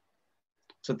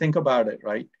 So think about it,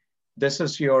 right? This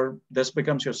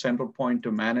becomes your central point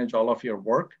to manage all of your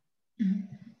work. Mm-hmm.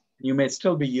 You may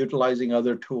still be utilizing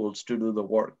other tools to do the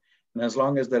work. And as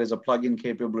long as there is a plugin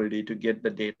capability to get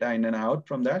the data in and out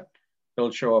from that,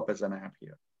 it'll show up as an app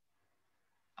here.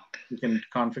 Okay. You can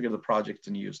configure the projects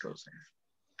and use those things.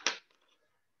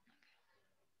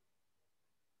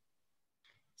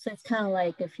 So it's kind of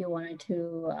like if you wanted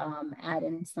to add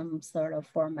in some sort of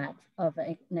format of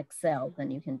an Excel, then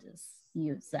you can just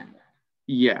use that.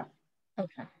 Yeah.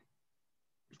 Okay.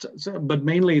 But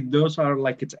mainly those are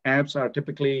its apps are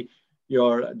typically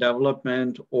your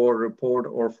development or report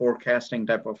or forecasting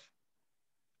type of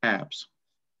apps.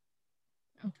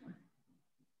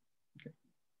 Okay.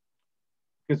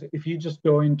 Because if you just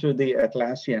go into the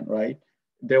Atlassian, right,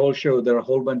 they will show there are a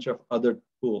whole bunch of other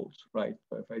tools, right?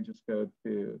 So if I just go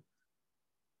to,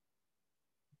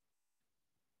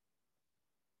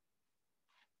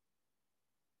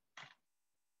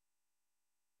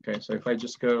 okay, so if I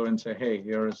just go and say, hey,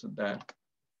 here is that.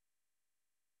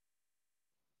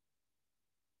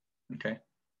 Okay,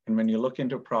 and when you look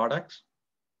into products,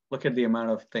 look at the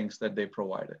amount of things that they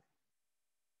provided.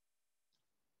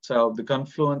 So the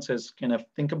Confluence is kind of,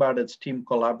 think about its team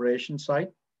collaboration site.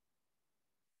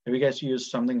 Have you guys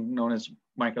used something known as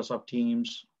Microsoft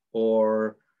Teams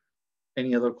or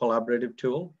any other collaborative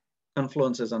tool?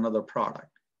 Confluence is another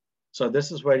product. So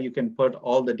this is where you can put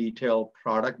all the detailed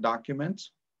product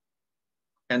documents,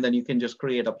 and then you can just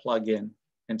create a plugin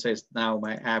and says, now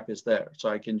my app is there. So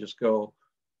I can just go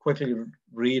quickly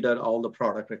read at all the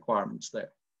product requirements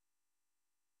there.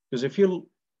 Because if you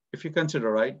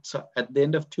consider, right, so at the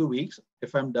end of 2 weeks,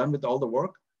 if I'm done with all the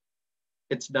work,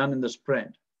 it's done in the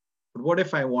sprint. But what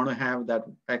if I want to have that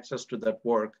access to that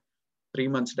work 3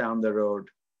 months down the road,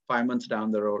 5 months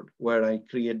down the road, where I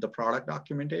create the product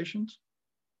documentations?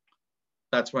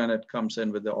 That's when it comes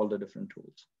in with all the different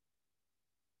tools.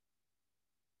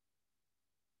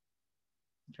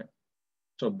 Okay.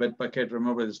 So Bitbucket,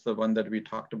 remember, is the one that we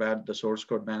talked about, the source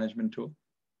code management tool.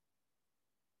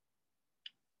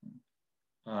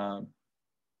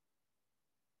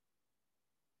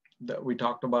 That we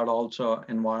talked about also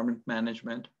environment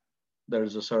management.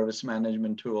 There's a service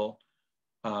management tool.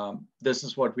 This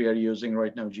is what we are using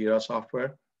right now, JIRA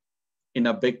software. In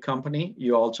a big company,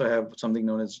 you also have something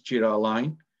known as JIRA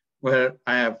Align, where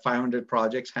I have 500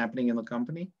 projects happening in the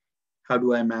company. How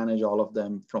do I manage all of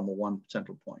them from one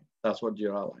central point? That's what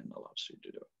JIRA Align allows you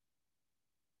to do.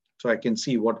 So I can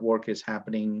see what work is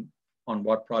happening on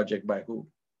what project by who.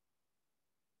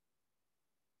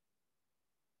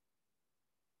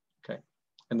 Okay,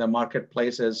 and the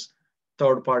marketplace is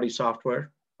third-party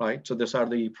software, right? So these are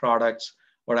the products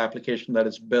or application that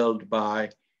is built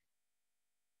by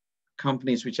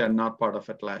companies which are not part of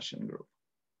Atlassian Group.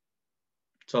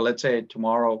 So let's say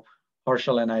tomorrow,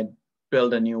 Harshal and I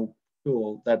build a new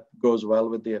tool that goes well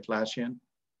with the Atlassian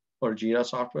or JIRA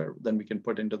software, then we can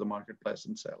put into the marketplace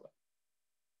and sell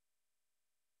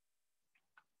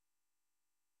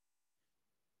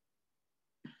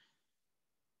it.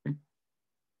 Okay.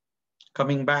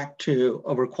 Coming back to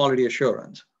our quality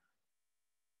assurance.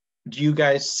 Do you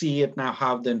guys see it now,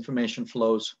 how the information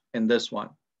flows in this one?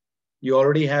 You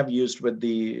already have used with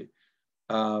the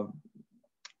Azure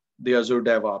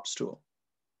DevOps tool.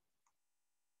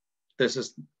 This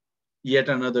is yet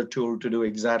another tool to do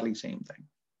exactly the same thing.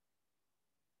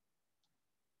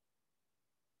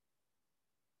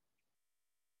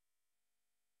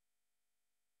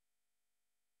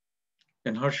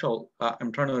 And Harshal,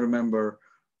 I'm trying to remember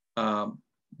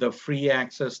the free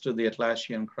access to the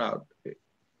Atlassian crowd.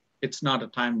 It's not a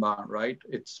time bound, right?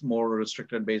 It's more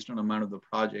restricted based on the amount of the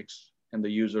projects and the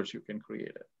users you can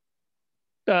create it.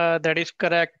 That is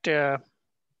correct.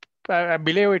 I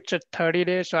believe it's a 30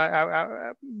 days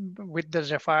with the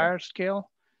Zephyr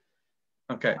scale.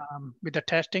 Okay. With the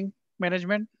testing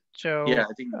management. So yeah,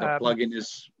 I think the plugin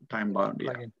is time bound.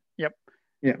 Plugin. Yep.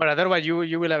 Yeah. But otherwise, you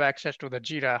will have access to the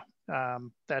JIRA.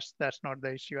 That's not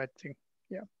the issue, I think.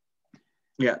 Yeah.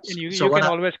 Yeah. And you can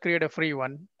always create a free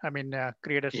one. I mean,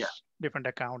 create a different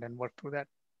account and work through that.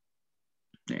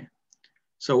 Yeah.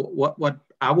 So what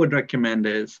I would recommend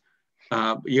is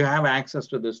you have access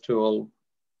to this tool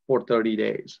for 30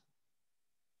 days.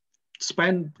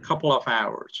 Spend a couple of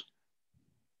hours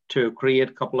to create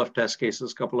a couple of test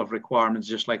cases, couple of requirements,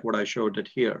 just like what I showed it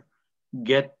here.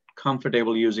 Get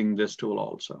comfortable using this tool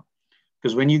also.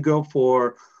 Because when you go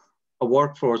for a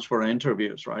workforce for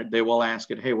interviews, right, they will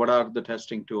ask it, hey, what are the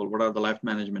testing tools? What are the life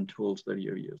management tools that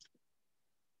you use?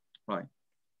 Right.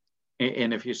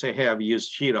 And if you say, hey, I've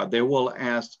used JIRA, they will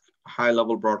ask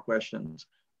high-level broad questions.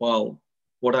 Well,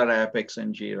 what are epics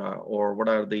in JIRA? Or what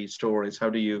are the stories?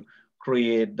 How do you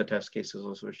create the test cases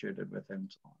associated with it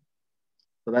and so on?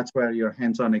 So that's where your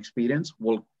hands-on experience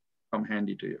will come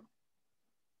handy to you.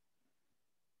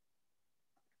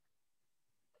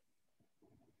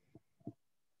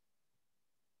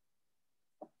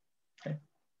 Okay.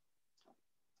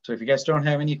 So if you guys don't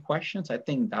have any questions, I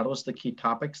think that was the key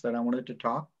topics that I wanted to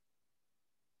talk.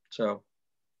 So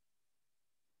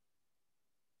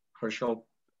Harshal,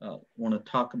 want to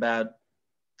talk about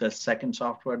the second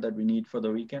software that we need for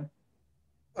the weekend?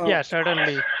 Yeah,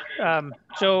 certainly.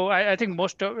 So I think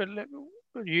most of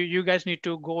you guys need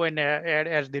to go and add,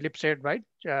 as Dilip said, right?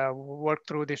 Work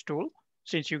through this tool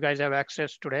since you guys have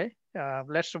access today.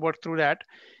 Let's work through that.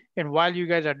 And while you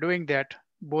guys are doing that,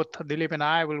 both Dilip and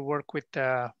I will work with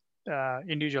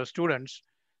individual students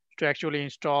to actually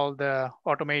install the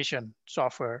automation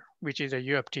software, which is a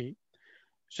UFT.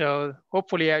 So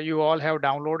hopefully you all have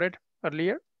downloaded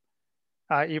earlier.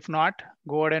 If not,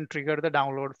 go ahead and trigger the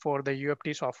download for the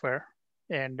UFT software.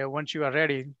 And once you are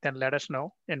ready, then let us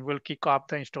know and we'll kick off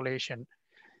the installation.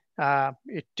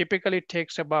 It typically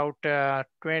takes about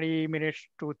 20 minutes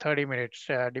to 30 minutes,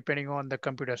 depending on the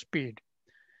computer speed.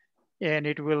 And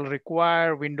it will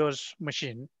require Windows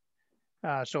machine.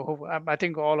 So I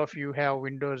think all of you have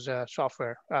Windows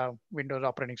software, Windows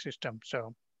operating system.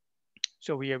 So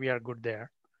we are good there.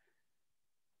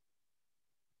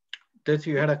 Did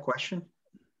you had a question?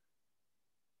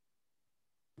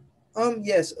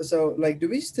 Yes. So like, do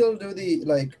we still do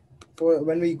the for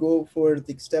when we go for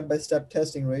the step-by-step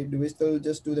testing, right? Do we still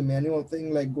just do the manual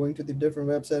thing, like going to the different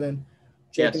website and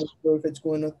checking Yes. if it's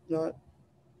going or not?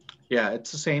 Yeah,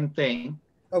 it's the same thing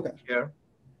Okay. here,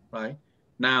 right?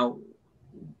 Now,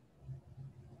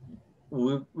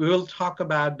 we will talk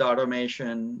about the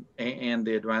automation and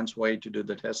the advanced way to do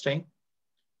the testing,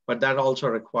 but that also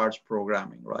requires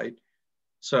programming, right?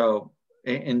 So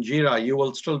in JIRA, you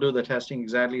will still do the testing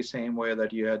exactly the same way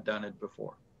that you had done it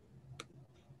before.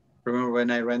 Remember when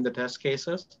I ran the test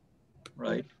cases,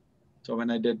 right? So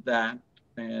when I did that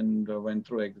and went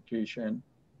through execution.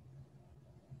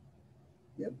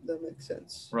 Yep, that makes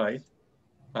sense. Right.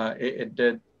 It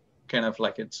did kind of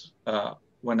like it's,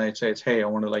 when I say it's, hey, I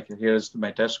want to like, here's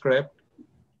my test script.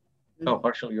 Oh,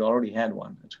 partial, you already had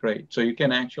one. It's great. So you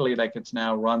can actually like, it's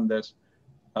now run this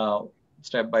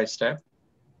step by step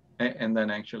and then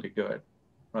actually do it,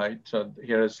 right? So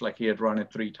here's like, he had run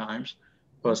it 3 times.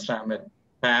 First time it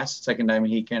passed, second time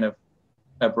he kind of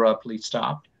abruptly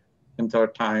stopped. And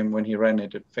third time when he ran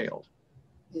it, it failed.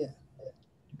 Yeah.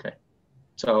 Okay.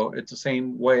 So it's the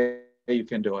same way you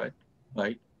can do it,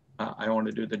 right? I want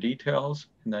to do the details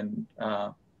and then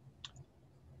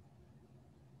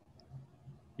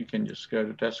you can just go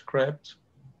to test scripts.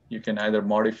 You can either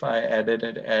modify, edit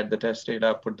it, add the test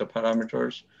data, put the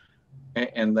parameters,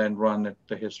 and then run it,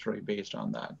 the history based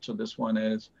on that. So this one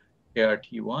is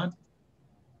ART1.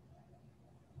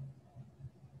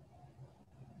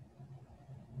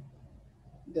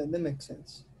 Yeah, that makes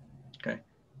sense. Okay.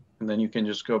 And then you can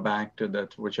just go back to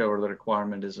that, whichever the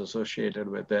requirement is associated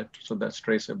with it. So that's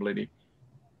traceability.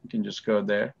 You can just go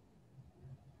there,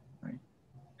 right?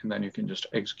 And then you can just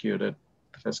execute it,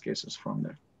 test cases from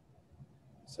there.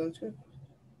 Sounds good.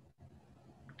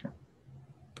 Okay.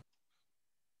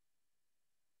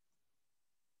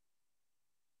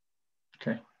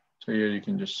 Okay. So here you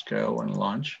can just go and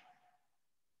launch.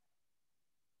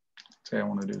 Say I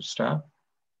want to do stop.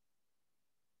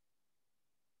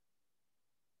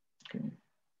 Okay.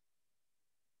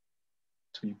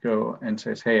 So you go and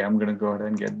says, hey, I'm going to go ahead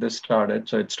and get this started.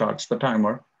 So it starts the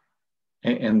timer.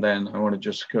 And then I want to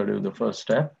just go to the first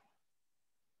step.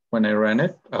 When I run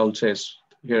it, I'll say,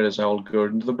 here is, I'll go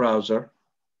into the browser.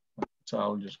 So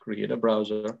I'll just create a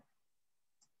browser.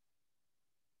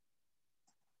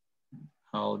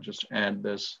 I'll just add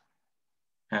this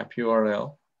app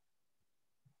URL.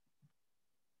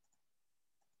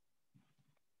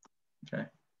 Okay.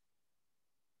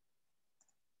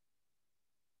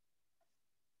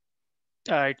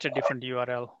 It's a different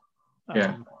URL.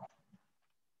 Yeah.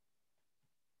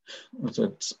 So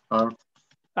it's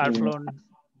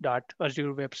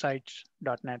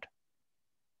rflown.azurewebsites.net.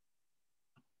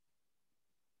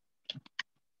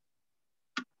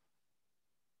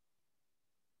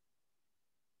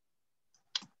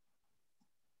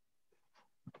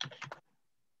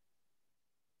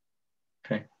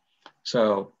 Okay.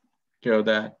 So go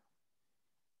that.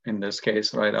 In this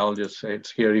case, right, I'll just say it's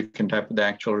here. You can type the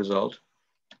actual result.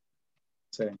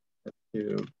 Say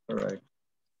to correct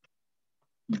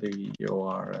the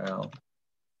URL.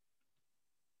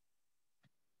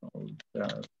 I'll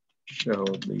just show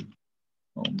the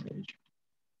home page.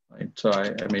 Right. So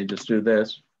I may just do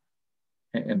this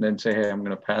and then say, hey, I'm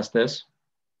going to pass this.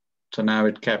 So now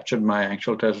it captured my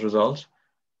actual test results.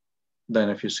 Then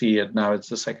if you see it, now it's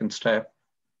the second step.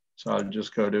 So I'll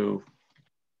just go to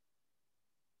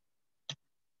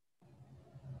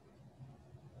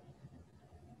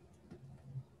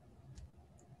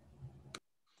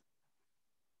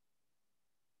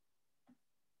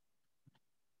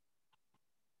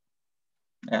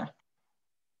yeah.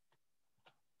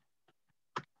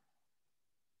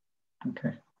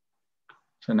 Okay.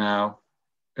 So now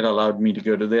it allowed me to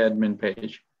go to the admin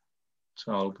page.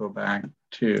 So I'll go back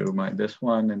to my this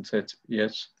one and say,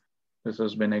 yes, this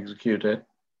has been executed,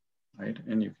 right?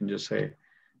 And you can just say,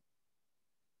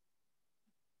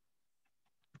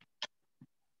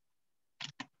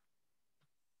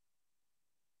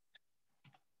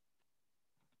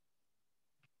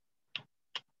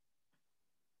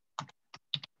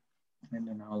 and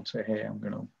then I'll say, hey, I'm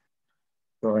going to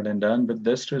go ahead and done with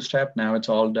this 2-step. Now it's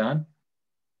all done,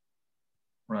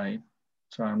 right?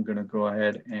 So I'm going to go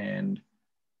ahead and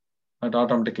it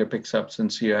automatically picks up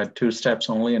since you had 2 steps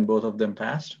only and both of them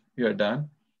passed, you're done.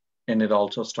 And it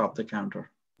also stopped the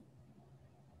counter.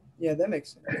 Yeah, that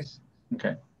makes sense.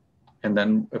 Okay. And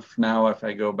then if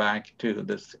I go back to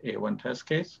this A1 test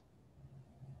case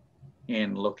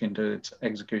and look into its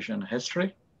execution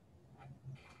history,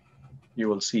 you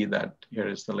will see that here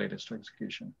is the latest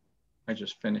execution. I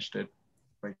just finished it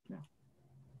right now.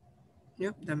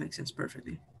 Yep, that makes sense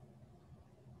perfectly.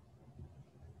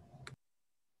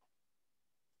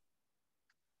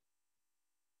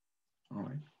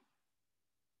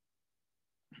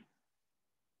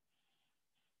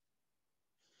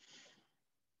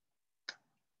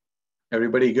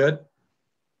 Everybody good?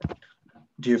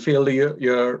 Do you feel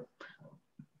you're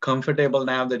comfortable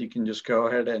now that you can just go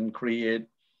ahead and create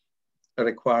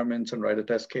requirements and write a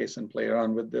test case and play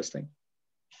around with this thing?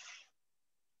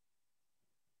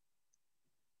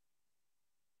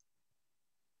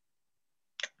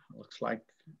 Looks like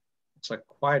it's a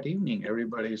quiet evening.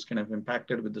 Everybody's kind of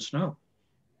impacted with the snow.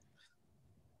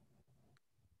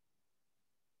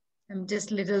 I'm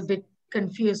just a little bit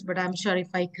confused, but I'm sure if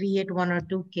I create 1 or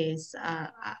 2 case,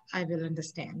 I will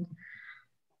understand.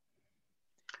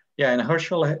 Yeah, and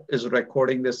Herschel is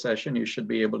recording this session. You should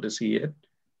be able to see it.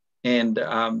 And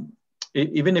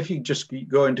even if you just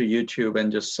go into YouTube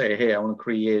and just say, hey, I want to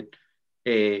create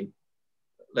a,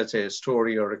 let's say, a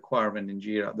story or requirement in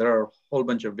JIRA, there are a whole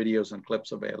bunch of videos and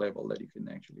clips available that you can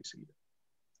actually see.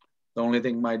 The only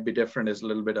thing might be different is a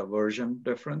little bit of version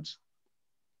difference,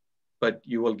 but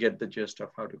you will get the gist of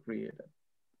how to create it.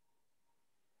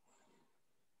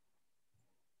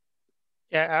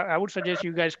 Yeah, I would suggest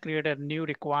you guys create a new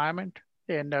requirement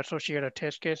and associate a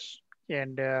test case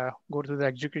and go through the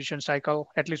execution cycle,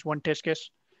 at least 1 test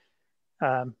case,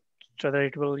 so that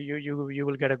it will you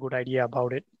will get a good idea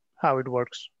about it, how it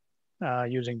works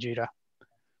using JIRA.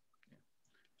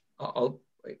 I'll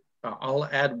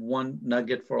add 1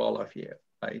 nugget for all of you,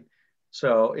 right?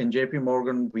 So in JP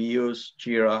Morgan, we use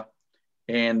JIRA,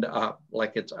 and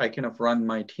I kind of run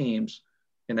my teams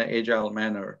in an agile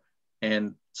manner.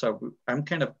 And so I'm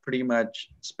kind of pretty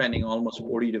much spending almost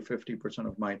 40 to 50%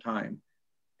 of my time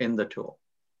in the tool,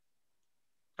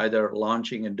 either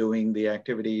launching and doing the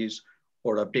activities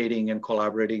or updating and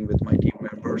collaborating with my team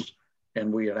members.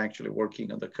 And we are actually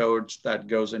working on the codes that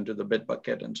goes into the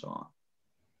Bitbucket and so on.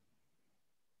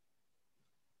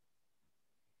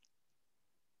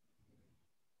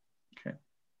 Okay,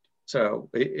 so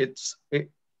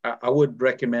I would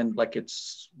recommend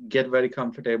get very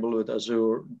comfortable with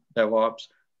Azure DevOps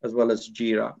as well as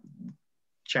JIRA.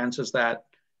 Chances that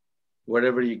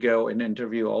wherever you go in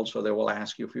interview also, they will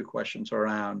ask you a few questions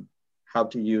around how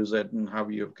to use it and how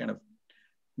you kind of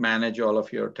manage all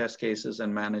of your test cases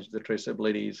and manage the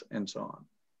traceabilities and so on.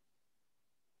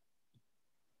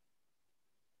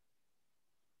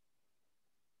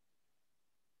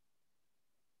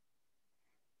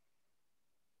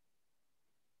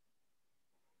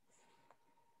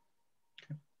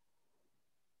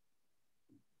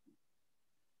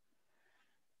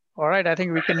 All right, I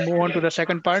think we can move on to the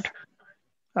second part.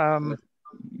 Let me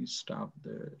stop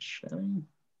the sharing.